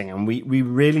chatting. And we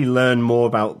really learn more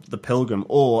about the Pilgrim,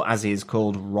 or as he is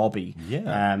called, Robbie.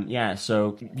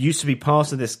 So used to be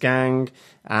part of this gang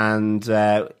and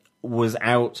was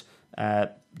out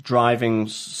driving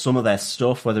some of their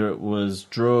stuff, whether it was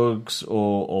drugs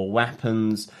or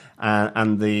weapons,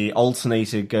 and the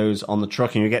alternator goes on the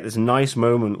truck, and you get this nice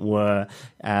moment where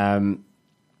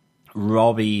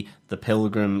Robbie, the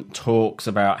Pilgrim, talks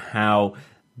about how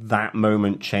that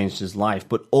moment changed his life,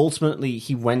 but ultimately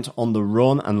he went on the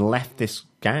run and left this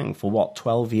gang for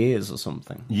 12 years or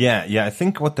something. Yeah. I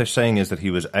think what they're saying is that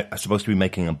he was supposed to be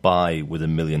making a buy with $1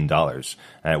 million.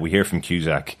 We hear from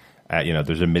Cusack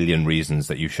there's a million reasons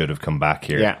that you should have come back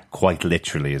here. Yeah. Quite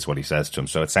literally is what he says to him.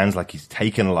 So it sounds like he's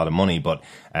taken a lot of money, but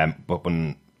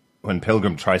when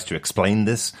Pilgrim tries to explain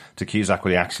this to Cusack,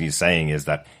 what he actually is saying is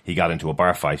that he got into a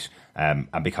bar fight, and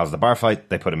because of the bar fight,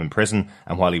 they put him in prison,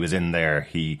 and while he was in there,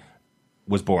 he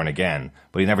was born again,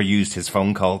 but he never used his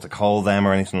phone call to call them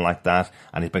or anything like that,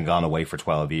 and he's been gone away for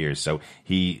 12 years. So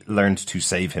he learned to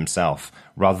save himself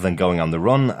rather than going on the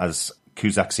run, as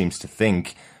Cusack seems to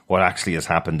think. What actually has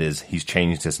happened is he's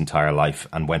changed his entire life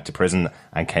and went to prison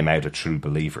and came out a true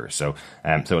believer. So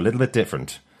a little bit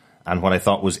different. And what I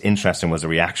thought was interesting was the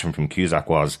reaction from Cusack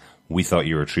was, we thought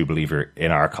you were a true believer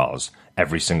in our cause.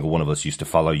 Every single one of us used to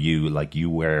follow you like you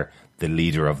were the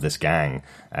leader of this gang.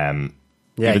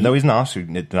 Even though he's not,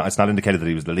 it's not indicated that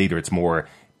he was the leader. It's more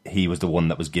he was the one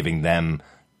that was giving them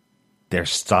their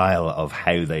style of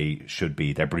how they should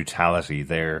be, their brutality,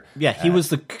 their... Yeah, he was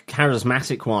the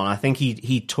charismatic one. I think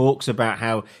he talks about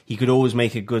how he could always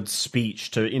make a good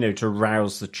speech to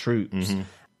rouse the troops. Mm-hmm.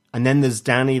 And then there's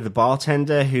Danny, the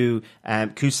bartender, who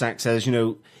Cusack says,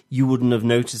 you wouldn't have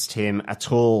noticed him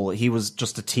at all. He was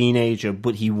just a teenager,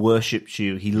 but he worshipped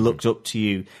you. He looked up to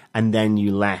you, and then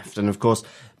you left. And of course,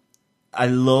 I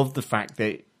love the fact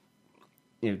that,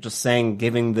 just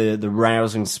giving the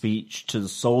rousing speech to the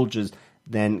soldiers,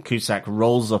 then Cusack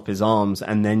rolls up his arms,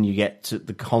 and then you get to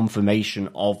the confirmation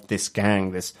of this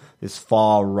gang, this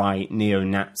far-right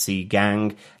neo-Nazi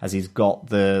gang, as he's got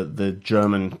the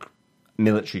German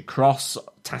military cross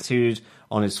tattooed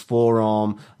on his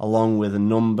forearm, along with a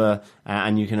number,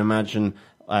 and you can imagine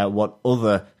what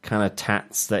other kind of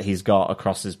tats that he's got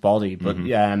across his body. But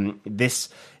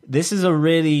this is a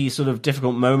really sort of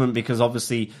difficult moment, because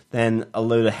obviously then a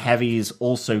load of heavies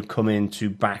also come in to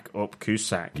back up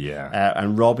Cusack. Yeah.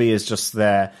 And Robbie is just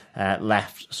there,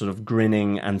 left sort of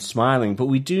grinning and smiling. But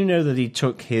we do know that he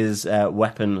took his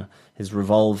weapon, his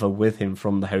revolver, with him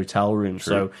from the hotel room.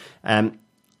 True. So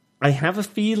I have a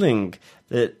feeling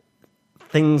that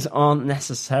things aren't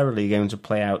necessarily going to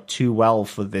play out too well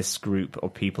for this group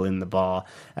of people in the bar.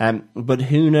 But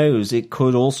who knows? It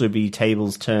could also be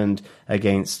tables turned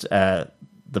against the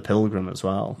Pilgrim as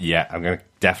well. Yeah, I'm going to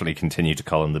definitely continue to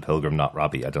call him the Pilgrim, not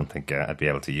Robbie. I don't think I'd be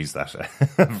able to use that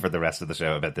for the rest of the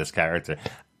show about this character.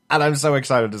 And I'm so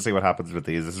excited to see what happens with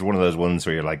these. This is one of those ones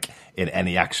where you're like, in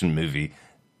any action movie,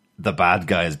 the bad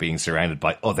guy is being surrounded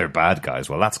by other bad guys.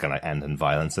 Well, that's going to end in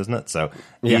violence, isn't it? So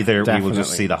either we will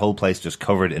just see the whole place just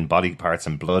covered in body parts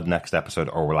and blood next episode,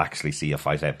 or we'll actually see a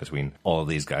fight out between all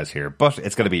these guys here. But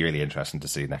it's going to be really interesting to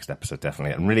see next episode,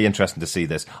 definitely. And really interesting to see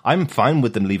this. I'm fine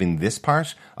with them leaving this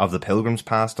part of the Pilgrim's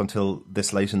past until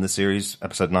this late in the series,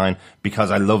 episode 9, because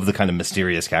I love the kind of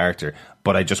mysterious character.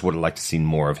 But I just would have liked to see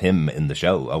more of him in the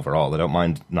show overall. I don't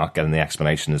mind not getting the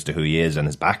explanation as to who he is and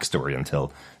his backstory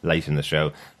until late in the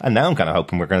show. And now I'm kind of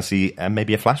hoping we're going to see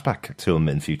maybe a flashback to him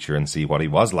in future and see what he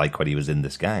was like when he was in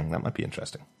this gang. That might be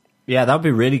interesting. Yeah, that would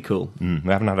be really cool. We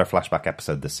haven't had our flashback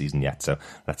episode this season yet, so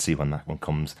let's see when that one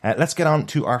comes. Let's get on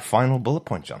to our final bullet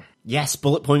point, John. Yes,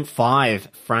 bullet point 5.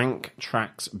 Frank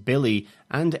tracks Billy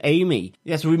and Amy.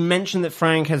 Yes, we mentioned that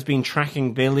Frank has been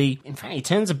tracking Billy. In fact, he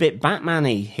turns a bit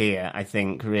Batman-y here, I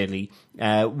think, really.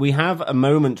 We have a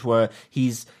moment where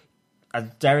he's, as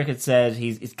Derek had said,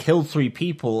 he's killed 3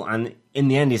 people, and in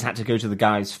the end he's had to go to the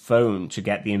guy's phone to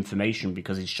get the information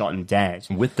because he's shot him dead.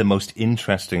 With the most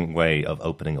interesting way of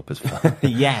opening up his phone.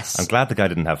 Yes. I'm glad the guy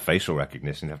didn't have facial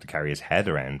recognition. He'd have to carry his head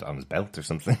around on his belt or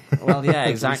something. Well, yeah,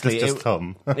 exactly. It was just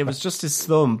thumb. It was just his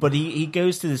thumb. But he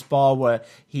goes to this bar where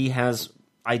he has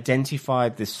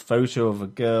identified this photo of a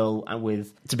girl, and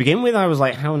to begin with, I was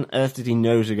like, how on earth did he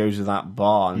know to go to that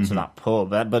bar and to that pub?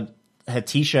 But her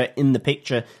t-shirt in the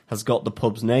picture has got the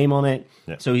pub's name on it.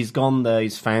 Yeah. So he's gone there,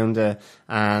 he's found her,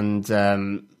 and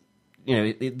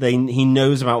he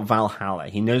knows about Valhalla.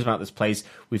 He knows about this place.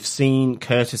 We've seen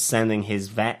Curtis sending his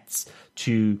vets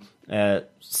to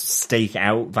stake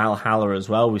out Valhalla as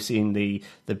well. We've seen the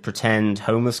pretend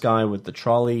homeless guy with the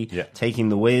trolley taking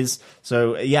the whiz.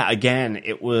 So yeah, again,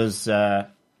 it was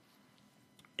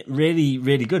really,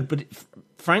 really good. But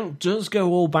Frank does go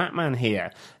all Batman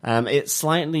here. It's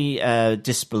slightly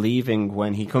disbelieving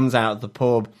when he comes out of the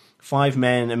pub. 5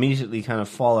 men immediately kind of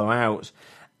follow out,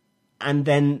 and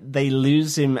then they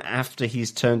lose him after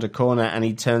he's turned a corner and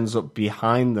he turns up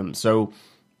behind them. So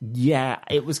yeah,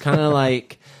 it was kind of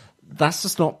like, that's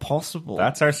just not possible.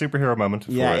 That's our superhero moment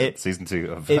for season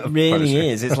 2 of It really Punisher.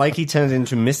 Is. It's like he turned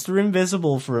into Mr.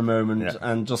 Invisible for a moment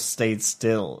and just stayed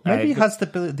still. Maybe he has the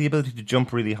ability to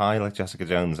jump really high like Jessica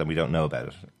Jones and we don't know about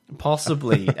it.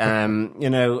 Possibly. I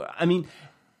mean,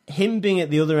 him being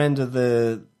at the other end of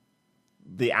the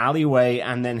the alleyway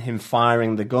and then him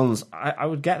firing the guns, I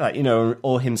would get that,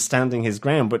 or him standing his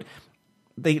ground. But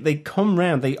they come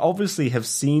round. They obviously have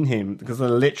seen him because they're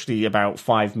literally about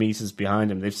 5 meters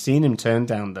behind him. They've seen him turn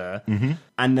down there,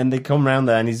 and then they come round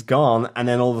there and he's gone. And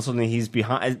then all of a sudden he's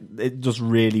behind. It's just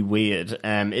really weird.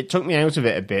 It took me out of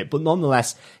it a bit, but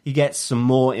nonetheless, you get some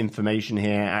more information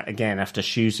here again after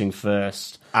shooting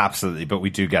first. Absolutely, but we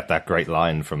do get that great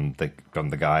line from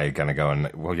the guy kind of going,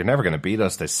 "Well, you're never going to beat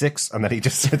us. There's 6," and then he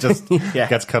just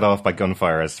gets cut off by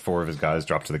gunfire as 4 of his guys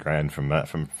drop to the ground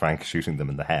from Frank shooting them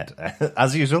in the head,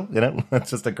 as usual.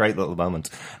 It's just a great little moment.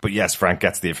 But yes, Frank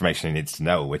gets the information he needs to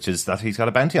know, which is that he's got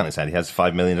a bounty on his head. He has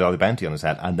 $5 million bounty on his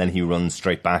head, and then he runs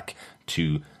straight back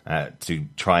to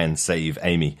try and save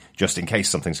Amy, just in case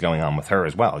something's going on with her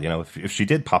as well. If she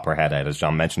did pop her head out, as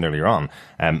John mentioned earlier on,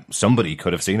 somebody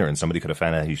could have seen her and somebody could have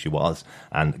found out who she was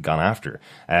and gone after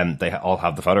her. They all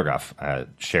have the photograph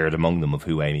shared among them of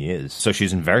who Amy is, so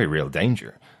she's in very real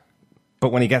danger.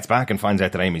 But when he gets back and finds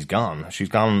out that Amy's gone, she's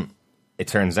gone, it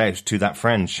turns out, to that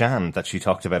friend Shan that she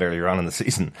talked about earlier on in the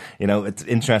season. It's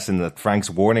interesting that Frank's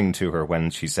warning to her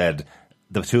when she said,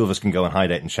 the two of us can go and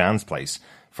hide out in Shan's place,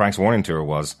 Frank's warning to her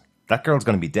was, that girl's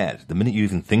going to be dead. The minute you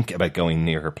even think about going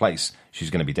near her place, she's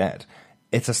going to be dead.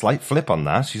 It's a slight flip on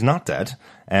that. She's not dead.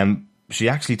 She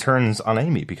actually turns on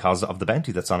Amy because of the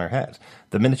bounty that's on her head.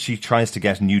 The minute she tries to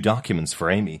get new documents for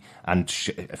Amy, and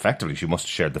effectively she must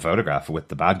have shared the photograph with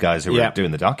the bad guys who were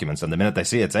doing the documents, and the minute they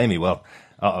see it's Amy, well,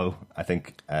 I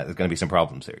think there's going to be some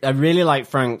problems here. I really like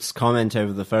Frank's comment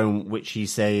over the phone, which he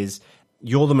says,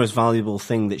 "You're the most valuable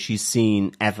thing that she's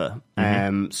seen ever.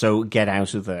 So get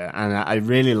out of there." And I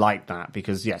really like that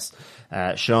because, yes,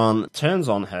 Sean turns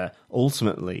on her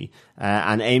ultimately,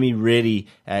 and Amy really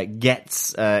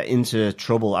gets into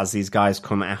trouble as these guys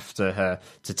come after her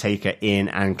to take her in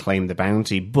and claim the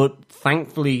bounty. But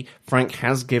thankfully, Frank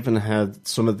has given her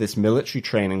some of this military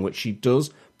training, which she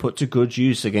does put to good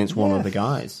use against one of the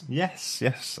guys. Yes.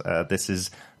 This is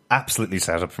absolutely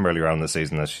set up from earlier on in the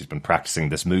season, as she's been practicing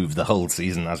this move the whole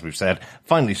season, as we've said.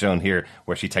 Finally shown here,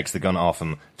 where she takes the gun off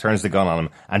him, turns the gun on him,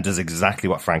 and does exactly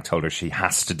what Frank told her she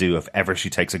has to do if ever she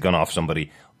takes a gun off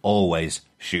somebody. Always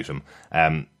shoot him.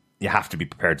 You have to be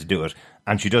prepared to do it.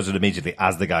 And she does it immediately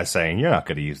as the guy's saying, "You're not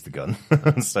going to use the gun."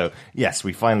 So, yes,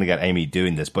 we finally get Amy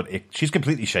doing this, but she's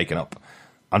completely shaken up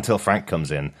until Frank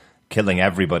comes in, killing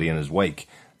everybody in his wake.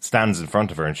 Stands in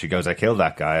front of her and she goes, "I killed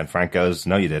that guy." And Frank goes,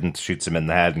 "No, you didn't." Shoots him in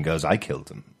the head and goes, "I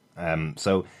killed him."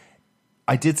 So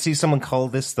I did see someone call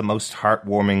this the most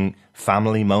heartwarming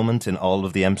family moment in all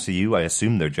of the MCU. I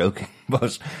assume they're joking,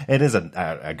 but it is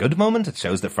a good moment. It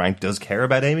shows that Frank does care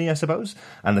about Amy, I suppose,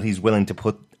 and that he's willing to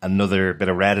put another bit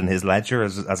of red in his ledger,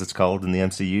 as it's called in the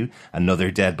MCU, another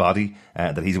dead body,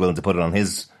 that he's willing to put it on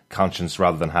his conscience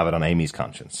rather than have it on Amy's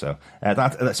conscience. So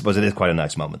that, I suppose it is quite a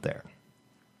nice moment there.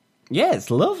 Yeah,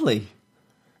 it's lovely.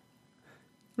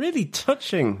 Really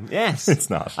touching, yes. It's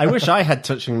not. I wish I had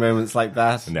touching moments like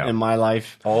that in my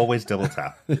life. Always double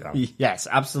tap. Yes,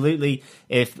 absolutely.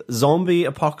 If zombie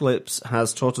apocalypse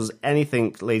has taught us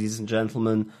anything, ladies and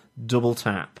gentlemen, double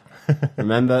tap.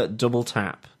 Remember, double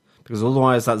tap. Because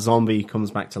otherwise that zombie comes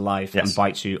back to life and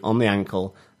bites you on the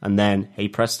ankle, and then, hey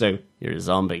presto, you're a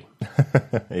zombie.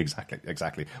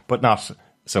 Exactly. But not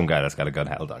some guy that's got a gun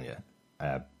held on you.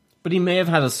 But he may have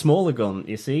had a smaller gun,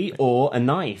 you see, or a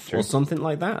knife, or something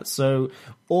like that. So,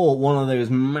 or one of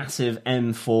those massive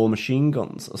M4 machine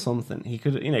guns, or something. He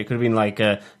could, it could have been like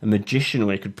a magician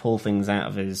where he could pull things out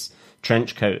of his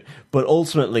trench coat. But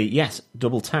ultimately, yes,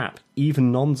 double tap,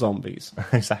 even non-zombies.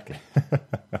 Exactly.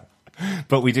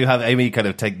 But we do have Amy kind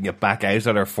of taking it back out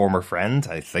on her former friend.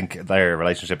 I think their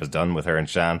relationship is done with her and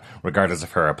Shan, regardless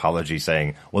of her apology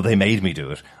saying, "Well, they made me do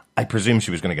it." I presume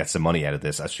she was going to get some money out of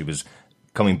this as she was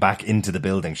coming back into the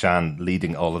building, Shan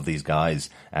leading all of these guys.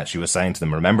 She was saying to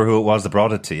them, "Remember who it was that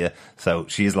brought it to you?" So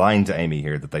she is lying to Amy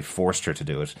here that they forced her to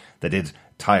do it. They did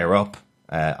tie her up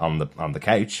on the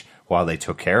couch while they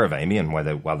took care of Amy and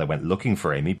while they went looking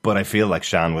for Amy. But I feel like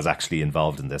Shan was actually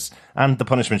involved in this. And the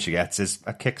punishment she gets is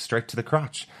a kick straight to the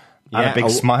crotch. And a big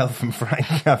smile from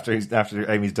Frank after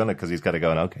Amy's done it, because he's got to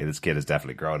go, okay, this kid is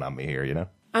definitely growing on me here,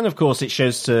 And of course, it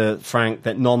shows to Frank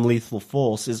that non-lethal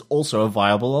force is also a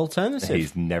viable alternative.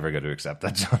 He's never going to accept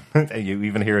that, John. You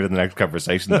even hear it in the next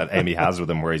conversation that Amy has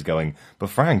with him, where he's going, "But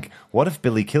Frank, what if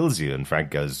Billy kills you?" And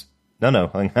Frank goes, No,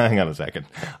 hang on a second.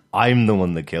 I'm the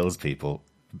one that kills people.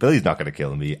 Billy's not going to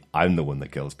kill me. I'm the one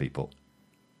that kills people.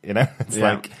 It's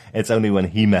like, it's only when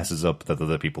he messes up that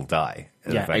other people die.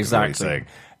 Yeah, exactly.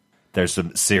 There's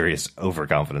some serious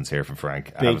overconfidence here from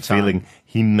Frank. I Big have a feeling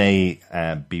he may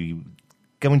be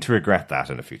going to regret that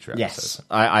in a future episode. Yes,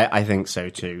 I think so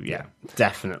too. Yeah,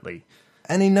 definitely.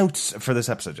 Any notes for this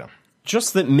episode, John?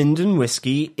 Just that Minden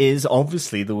whiskey is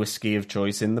obviously the whiskey of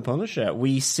choice in The Punisher.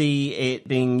 We see it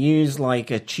being used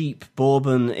like a cheap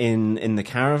bourbon in The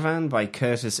Caravan by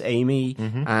Curtis Amy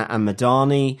and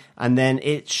Madani, and then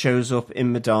it shows up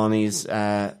in Madani's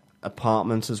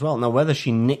apartment as well. Now, whether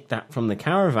she nicked that from The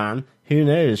Caravan, who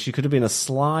knows? She could have been a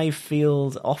sly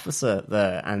field officer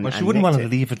there. Well, she wouldn't want to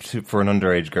leave it for an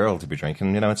underage girl to be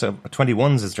drinking. You know, it's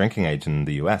 21's is drinking age in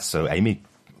the US, so Amy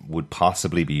would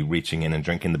possibly be reaching in and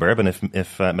drinking the bourbon if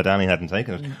Madani hadn't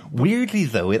taken it. Weirdly,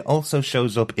 though, it also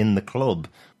shows up in the club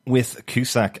with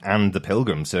Cusack and the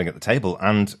Pilgrim sitting at the table,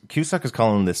 and Cusack is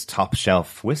calling this top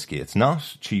shelf whiskey. It's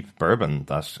not cheap bourbon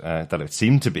that it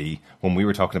seemed to be when we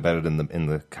were talking about it in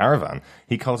the Caravan.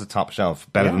 He calls it top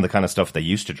shelf, better than the kind of stuff they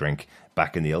used to drink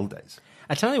back in the old days.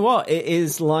 I tell you what, it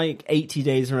is like 80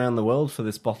 days around the world for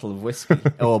this bottle of whiskey,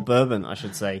 or bourbon, I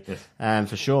should say,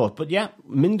 for sure. But yeah,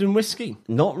 Minden whiskey,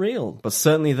 not real, but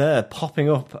certainly there, popping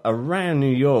up around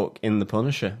New York in The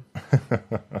Punisher.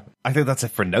 I think that's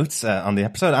it for notes on the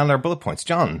episode and our bullet points.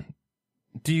 John,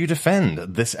 do you defend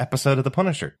this episode of The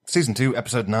Punisher? Season 2,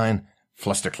 Episode 9,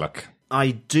 Flustercluck.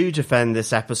 I do defend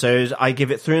this episode. I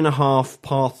give it 3.5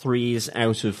 par 3s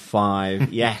out of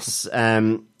 5. Yes,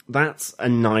 that's a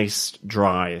nice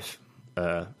drive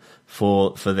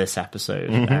for this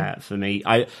episode for me.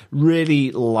 I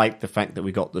really like the fact that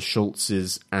we got the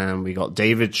Schultzes and we got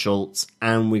David Schultz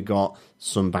and we got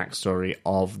some backstory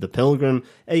of the Pilgrim,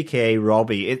 aka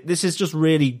Robbie. This is just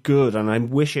really good, and I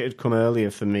wish it had come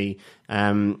earlier for me.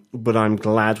 But I'm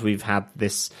glad we've had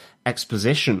this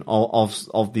exposition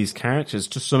of these characters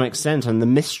to some extent, and the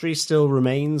mystery still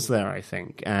remains there. I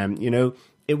think,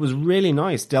 it was really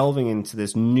nice delving into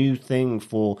this new thing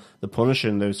for The Punisher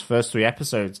in those first 3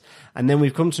 episodes. And then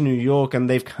we've come to New York and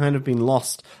they've kind of been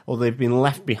lost, or they've been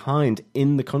left behind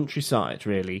in the countryside,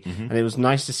 really. And it was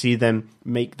nice to see them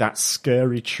make that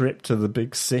scary trip to the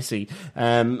big city,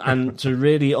 and to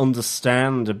really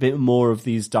understand a bit more of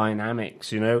these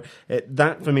dynamics,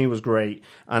 That for me was great.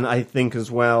 And I think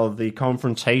as well, the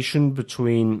confrontation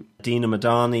between Dina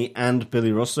Madani and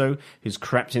Billy Russo, who's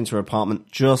crept into her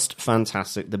apartment, just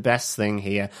fantastic. The best thing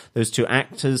here, those two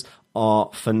actors are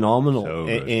phenomenal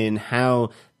in how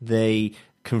they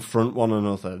confront one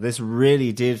another. This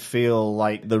really did feel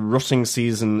like the rutting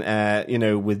season,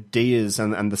 with deers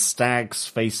and the stags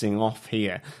facing off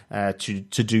here to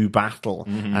do battle.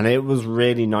 And it was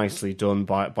really nicely done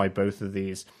by both of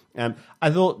these.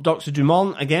 I thought Dr.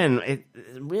 Dumont, again,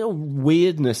 real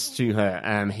weirdness to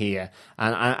her here.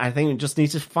 And I think we just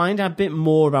need to find out a bit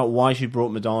more about why she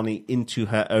brought Madani into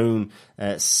her own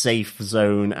safe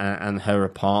zone and her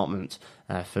apartment.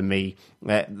 For me,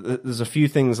 there's a few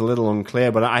things a little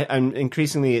unclear, but I'm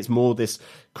increasingly it's more this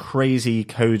crazy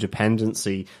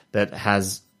codependency that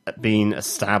has been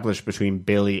established between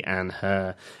Billy and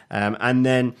her. And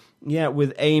then,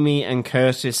 with Amy and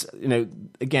Curtis,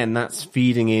 again, that's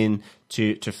feeding in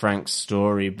to Frank's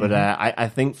story. But I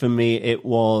think for me, it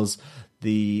was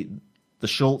the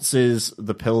Schultzes,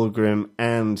 the Pilgrim,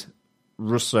 and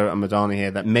Russo and Madani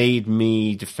here that made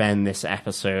me defend this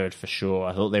episode for sure.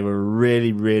 I thought they were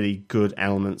really, really good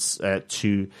elements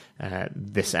to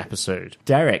this episode.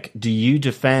 Derek, do you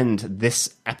defend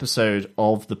this episode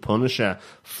of The Punisher,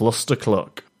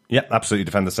 Flustercluck? Yeah, absolutely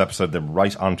defend this episode. They're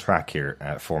right on track here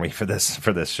for me for this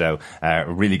show.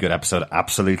 Really good episode.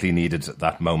 Absolutely needed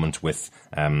that moment with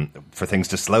for things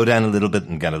to slow down a little bit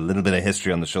and get a little bit of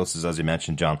history on the Schultzes, as you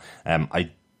mentioned, John.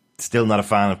 Still not a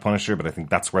fan of Punisher, but I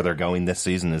think that's where they're going this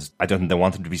season. I don't think they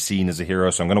want him to be seen as a hero,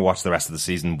 so I'm going to watch the rest of the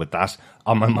season with that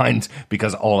on my mind,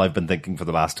 because all I've been thinking for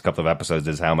the last couple of episodes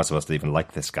is how am I supposed to even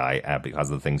like this guy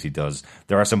because of the things he does.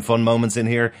 There are some fun moments in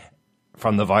here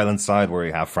from the violence side where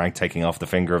you have Frank taking off the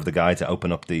finger of the guy to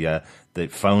open up the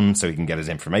phone so he can get his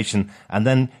information, and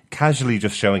then casually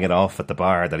just showing it off at the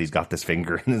bar that he's got this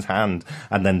finger in his hand,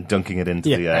 and then dunking it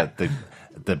into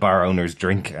the bar owner's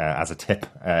drink as a tip,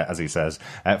 as he says.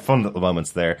 Fun little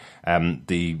moments there.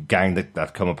 The gang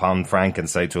that come upon Frank and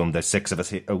say to him, "There's 6 of us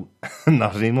here." Oh,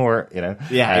 not anymore.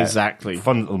 Yeah, exactly.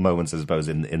 Fun little moments, I suppose,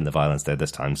 in the violence there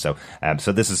this time. So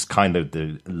this is kind of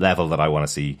the level that I want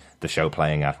to see the show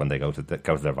playing at when they go to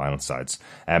their violence sides.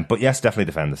 But yes, definitely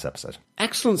defend this episode.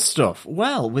 Excellent stuff.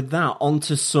 Well, with that, on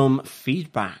to some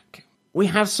feedback. We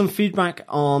have some feedback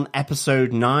on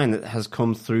episode 9 that has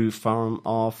come through from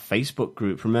our Facebook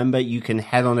group. Remember, you can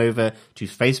head on over to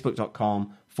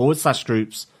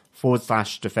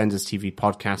facebook.com/groups/Defenders TV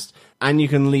podcast, and you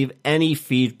can leave any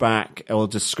feedback or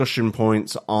discussion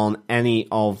points on any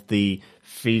of the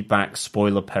feedback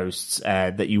spoiler posts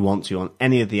that you want to on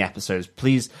any of the episodes.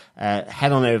 Please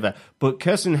head on over. But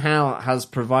Kirsten Howe has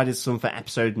provided some for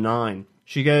episode 9.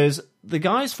 She goes, the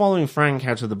guys following Frank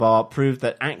out of the bar proved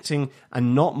that acting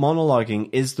and not monologuing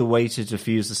is the way to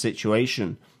diffuse the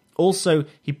situation. Also,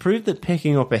 he proved that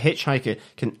picking up a hitchhiker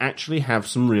can actually have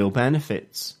some real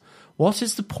benefits. What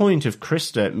is the point of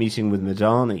Krista meeting with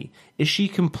Madani? Is she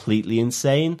completely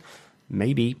insane?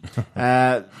 Maybe.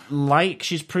 Like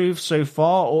she's proved so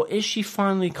far, or is she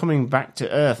finally coming back to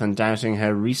Earth and doubting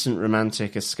her recent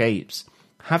romantic escapes?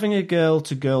 Having a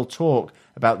girl-to-girl talk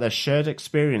about their shared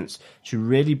experience to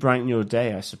really brighten your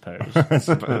day, I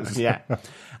suppose. Yeah.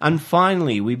 And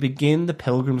finally, we begin the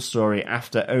Pilgrim story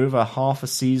after over half a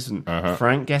season.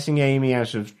 Frank getting Amy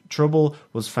out of trouble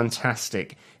was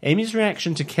fantastic. Amy's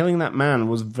reaction to killing that man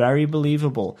was very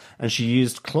believable, and she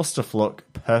used clusterfuck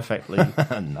perfectly.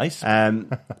 Nice.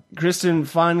 Kristen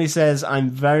finally says,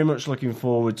 I'm very much looking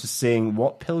forward to seeing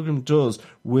what Pilgrim does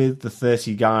with the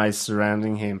 30 guys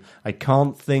surrounding him. I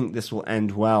can't think this will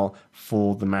end well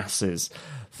for the masses.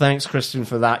 Thanks, Kristen,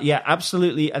 for that. Yeah,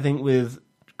 absolutely. I think with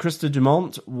Krista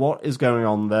Dumont, what is going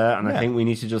on there? And I think we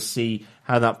need to just see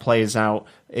how that plays out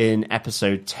in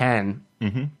episode 10.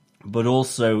 Mm-hmm. But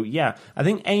also, yeah, I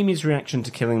think Amy's reaction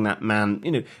to killing that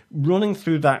man, running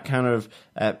through that kind of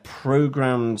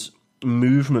programmed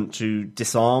movement to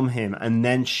disarm him and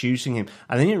then shooting him,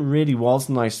 I think it really was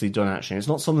nicely done, actually. It's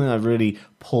not something I've really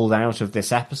pulled out of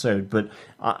this episode, but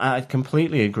I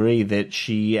completely agree that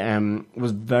she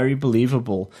was very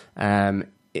believable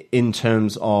in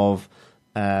terms of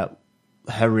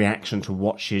her reaction to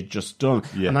what she had just done.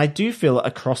 Yeah. And I do feel that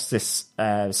across this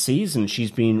season,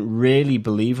 she's been really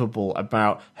believable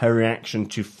about her reaction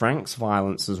to Frank's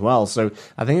violence as well. So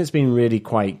I think it's been really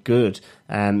quite good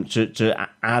to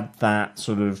add that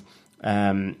sort of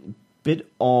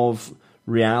bit of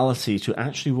reality to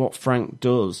actually what Frank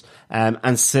does.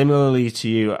 And similarly to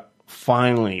you,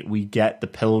 finally, we get the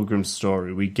Pilgrim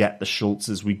story, we get the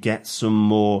Schultzes, we get some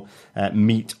more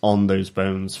meat on those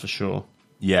bones for sure.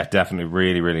 Yeah, definitely,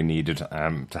 really, really needed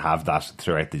to have that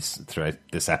throughout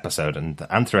this episode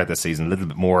and throughout this season. A little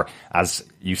bit more, as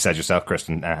you said yourself,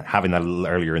 Kristen, having that a little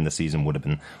earlier in the season would have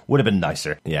been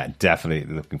nicer. Yeah,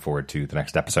 definitely looking forward to the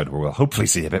next episode where we'll hopefully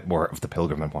see a bit more of the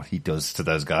Pilgrim and what he does to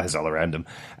those guys all around him.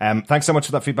 Thanks so much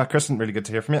for that feedback, Kristen. Really good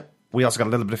to hear from you. We also got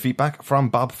a little bit of feedback from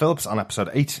Bob Phillips on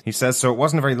episode 8. He says, so it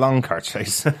wasn't a very long car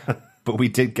chase, but we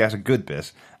did get a good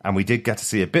bit. And we did get to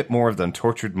see a bit more of the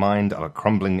tortured mind of a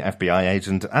crumbling FBI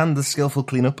agent and the skillful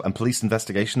cleanup and police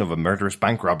investigation of a murderous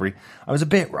bank robbery. I was a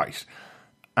bit right.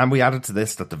 And we added to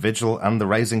this that the vigil and the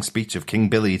rousing speech of King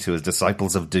Billy to his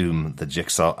disciples of doom, the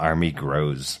Jigsaw army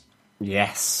grows.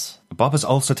 Yes. Bob has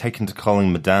also taken to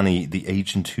calling Madani the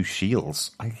agent who shields.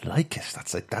 I like it.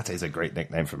 That is a great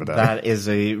nickname for Madani. That is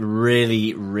a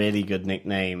really, really good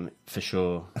nickname for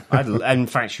sure. In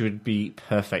fact, she would be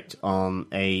perfect on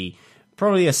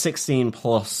probably a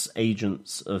 16-plus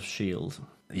Agents of S.H.I.E.L.D.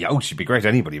 Yeah, she'd be great.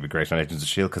 Anybody would be great on Agents of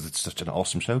S.H.I.E.L.D. because it's such an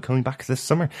awesome show coming back this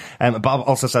summer. Bob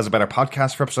also says about our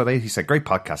podcast for episode 8, he said, great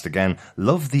podcast again.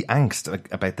 Love the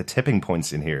angst about the tipping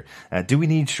points in here. Do we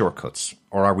need shortcuts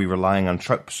or are we relying on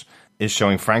tropes? Is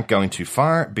showing Frank going too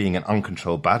far, being an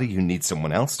uncontrolled baddie who needs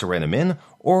someone else to rein him in,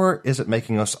 or is it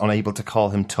making us unable to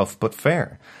call him tough but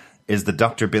fair? Is the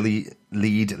Dr. Billy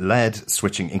lead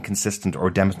switching inconsistent or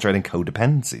demonstrating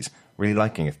codependencies? Really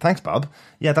liking it. Thanks, Bob.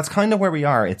 Yeah, that's kind of where we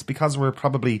are. It's because we're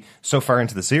probably so far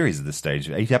into the series at this stage,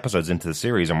 8 episodes into the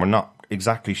series, and we're not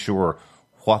exactly sure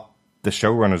what the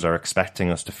showrunners are expecting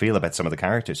us to feel about some of the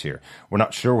characters here. We're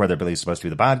not sure whether Billy's supposed to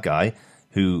be the bad guy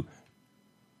who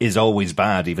is always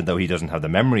bad even though he doesn't have the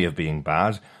memory of being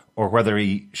bad, or whether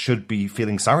he should be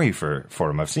feeling sorry for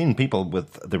him. I've seen people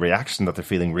with the reaction that they're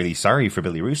feeling really sorry for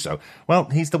Billy Russo. Well,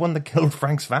 he's the one that killed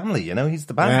Frank's family, He's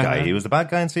the bad guy. He was the bad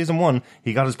guy in season 1.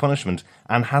 He got his punishment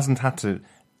and hasn't had to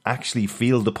actually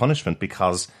feel the punishment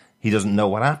because he doesn't know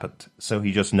what happened. So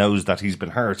he just knows that he's been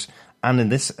hurt. And in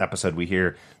this episode, we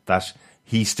hear that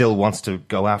he still wants to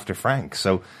go after Frank.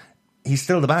 So he's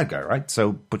still the bad guy, right?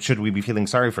 So, but should we be feeling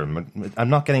sorry for him? I'm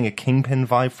not getting a Kingpin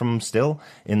vibe from him still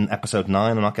in episode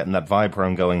 9. I'm not getting that vibe where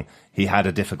I'm going, he had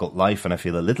a difficult life and I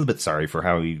feel a little bit sorry for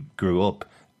how he grew up.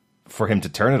 For him to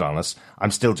turn it on us, I'm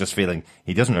still just feeling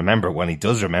he doesn't remember. When he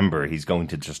does remember, he's going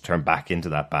to just turn back into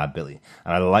that bad Billy.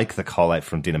 And I like the call out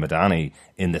from Dina Madani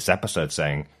in this episode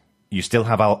saying, you still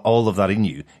have all of that in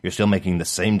you. You're still making the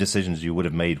same decisions you would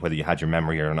have made whether you had your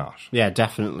memory or not. Yeah,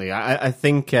 definitely. I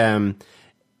think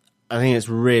it's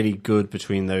really good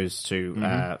between those two,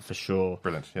 for sure.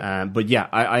 Brilliant. Yeah. But yeah,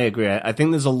 I agree. I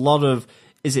think there's a lot of,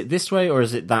 is it this way or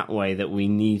is it that way that we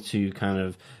need to kind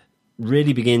of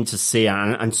really begin to see.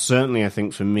 And certainly I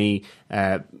think for me,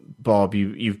 Bob,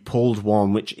 you've pulled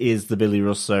one, which is the Billy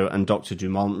Russo and Dr.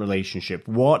 Dumont relationship.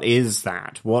 What is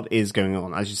that? What is going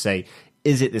on? As you say,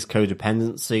 is it this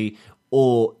codependency,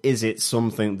 or is it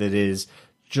something that is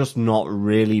just not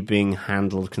really being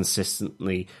handled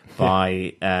consistently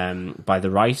by the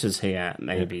writers here,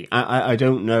 maybe? I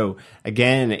don't know.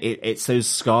 Again, it's those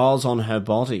scars on her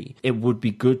body. It would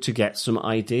be good to get some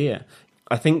idea.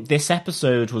 I think this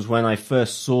episode was when I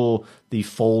first saw the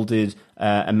folded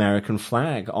American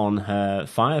flag on her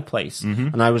fireplace.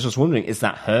 And I was just wondering, is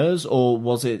that hers, or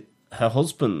was it her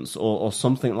husband's, or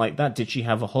something like that? Did she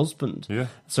have a husband? Yeah.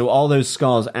 So are those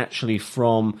scars actually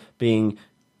from being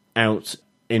out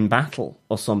in battle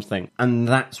or something? And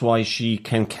that's why she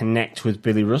can connect with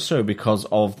Billy Russo, because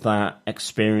of that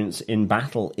experience in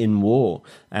battle, in war.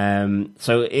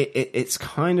 So it's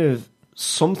kind of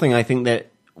something I think that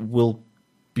will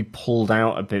be pulled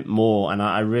out a bit more, and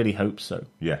I really hope so.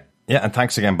 Yeah, and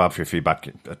thanks again, Bob, for your feedback.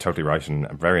 Totally right, and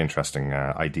very interesting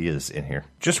ideas in here.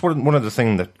 Just one other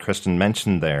thing that Kristen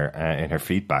mentioned there in her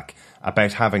feedback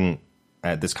about having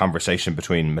this conversation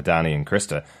between Madani and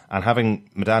Krista, and having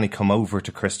Madani come over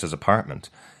to Krista's apartment.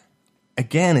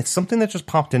 Again, it's something that just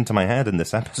popped into my head in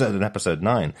this episode, in episode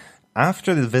 9.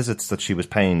 After the visits that she was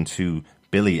paying to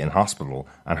Billy in hospital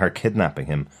and her kidnapping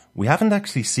him, we haven't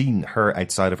actually seen her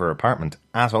outside of her apartment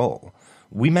at all.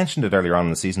 We mentioned it earlier on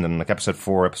in the season, in like episode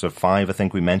 4, episode 5, I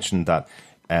think we mentioned that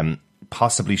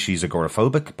possibly she's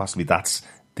agoraphobic, possibly that's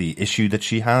the issue that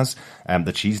she has,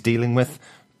 that she's dealing with.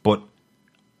 But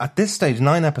at this stage,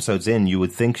 9 episodes in, you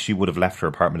would think she would have left her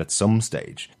apartment at some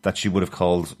stage, that she would have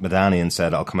called Madani and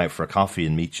said, I'll come out for a coffee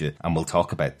and meet you, and we'll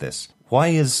talk about this. Why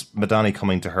is Madani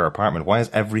coming to her apartment? Why is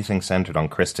everything centered on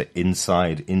Krista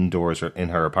inside, indoors, or in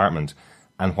her apartment?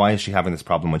 And why is she having this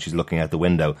problem when she's looking out the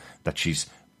window, that she's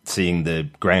seeing the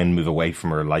ground move away from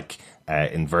her, like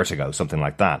in Vertigo, something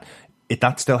like that?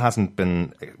 That still hasn't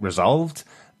been resolved,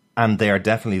 and they are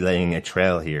definitely laying a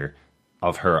trail here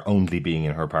of her only being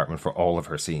in her apartment for all of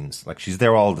her scenes. Like, she's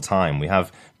there all the time. We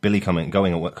have Billy coming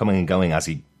and going as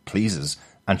he pleases,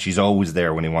 and she's always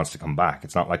there when he wants to come back.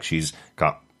 It's not like she's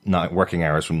got working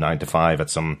hours from 9 to 5 at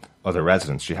some other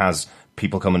residence. She has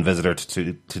people come and visit her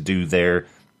to do their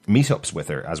meetups with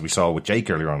her, as we saw with Jake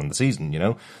earlier on in the season, you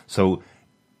know? So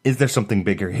is there something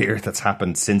bigger here that's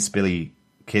happened since Billy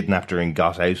kidnapped her and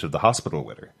got out of the hospital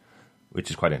with her? Which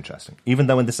is quite interesting. Even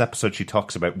though in this episode she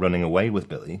talks about running away with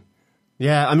Billy.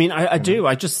 Yeah, I mean, I do.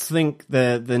 I just think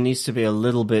there needs to be a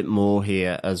little bit more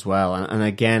here as well. And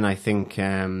again, I think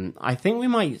we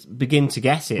might begin to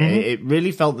get it. It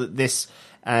really felt that this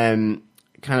kind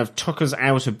of took us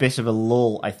out a bit of a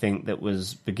lull, I think, that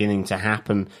was beginning to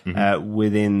happen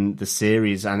within the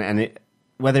series, and it,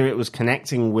 whether it was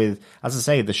connecting with, as I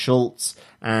say, the Schultz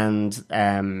and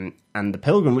the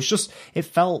Pilgrim, which just, it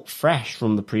felt fresh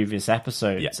from the previous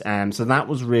episodes. Yeah. So that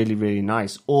was really, really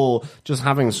nice. Or just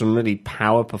having some really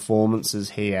power performances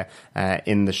here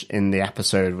in the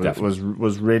episode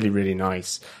was really, really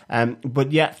nice.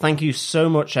 But yeah, thank you so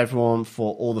much, everyone,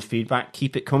 for all the feedback.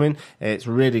 Keep it coming. It's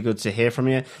really good to hear from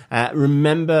you.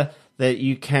 Remember that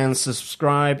you can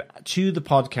subscribe to the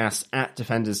podcast at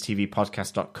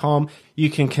DefendersTVPodcast.com. You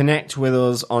can connect with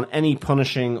us on any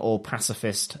punishing or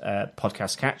pacifist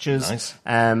podcast catchers. Nice.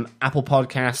 Apple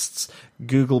Podcasts,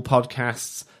 Google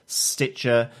Podcasts,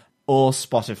 Stitcher, or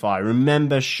Spotify.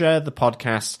 Remember, share the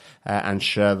podcast and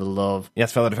share the love.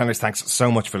 Yes, fellow Defenders, thanks so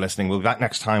much for listening. We'll be back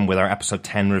next time with our episode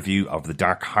 10 review of The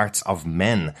Dark Hearts of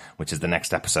Men, which is the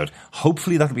next episode.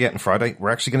 Hopefully that'll be out on Friday. We're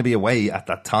actually going to be away at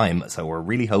that time, so we're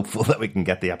really hopeful that we can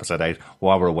get the episode out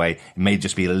while we're away. It may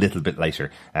just be a little bit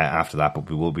later after that, but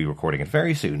we will be recording it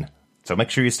very soon. So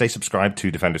make sure you stay subscribed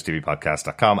to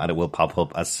DefendersTVPodcast.com, and it will pop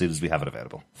up as soon as we have it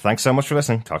available. Thanks so much for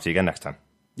listening. Talk to you again next time.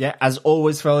 Yeah, as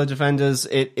always, fellow Defenders,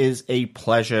 it is a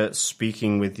pleasure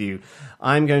speaking with you.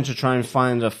 I'm going to try and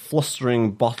find a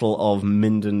flustering bottle of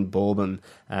Minden Bourbon,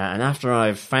 and after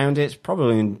I've found it,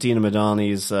 probably in Dina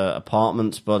Madani's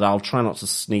apartment, but I'll try not to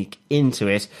sneak into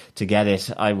it to get it.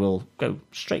 I will go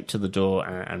straight to the door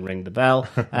and ring the bell.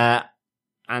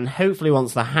 And hopefully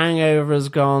once the hangover has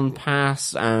gone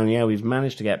past, and yeah, we've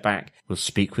managed to get back, we'll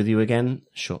speak with you again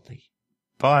shortly.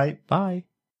 Bye. Bye.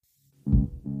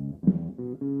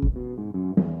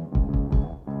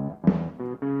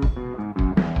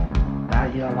 I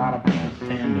hear a lot of people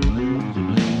saying the blues,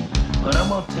 but I'm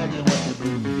gonna tell you what the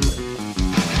blues is.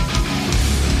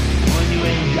 When you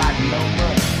ain't got no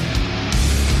money,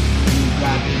 you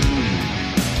got the blues.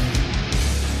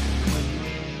 When you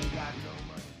ain't got no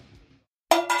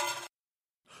money.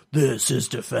 This is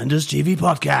Defenders TV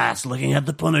Podcast, looking at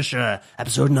The Punisher,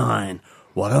 Episode 9.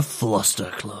 What a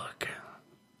flustercluck.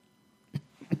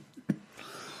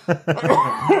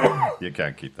 You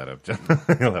can't keep that up, John.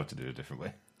 You'll have to do it a different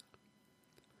way.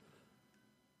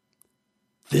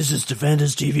 This is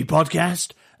Defenders TV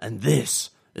Podcast, and this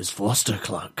is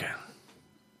Flusterclunk.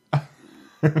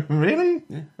 Really?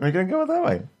 Yeah. Are we going to go that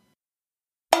way?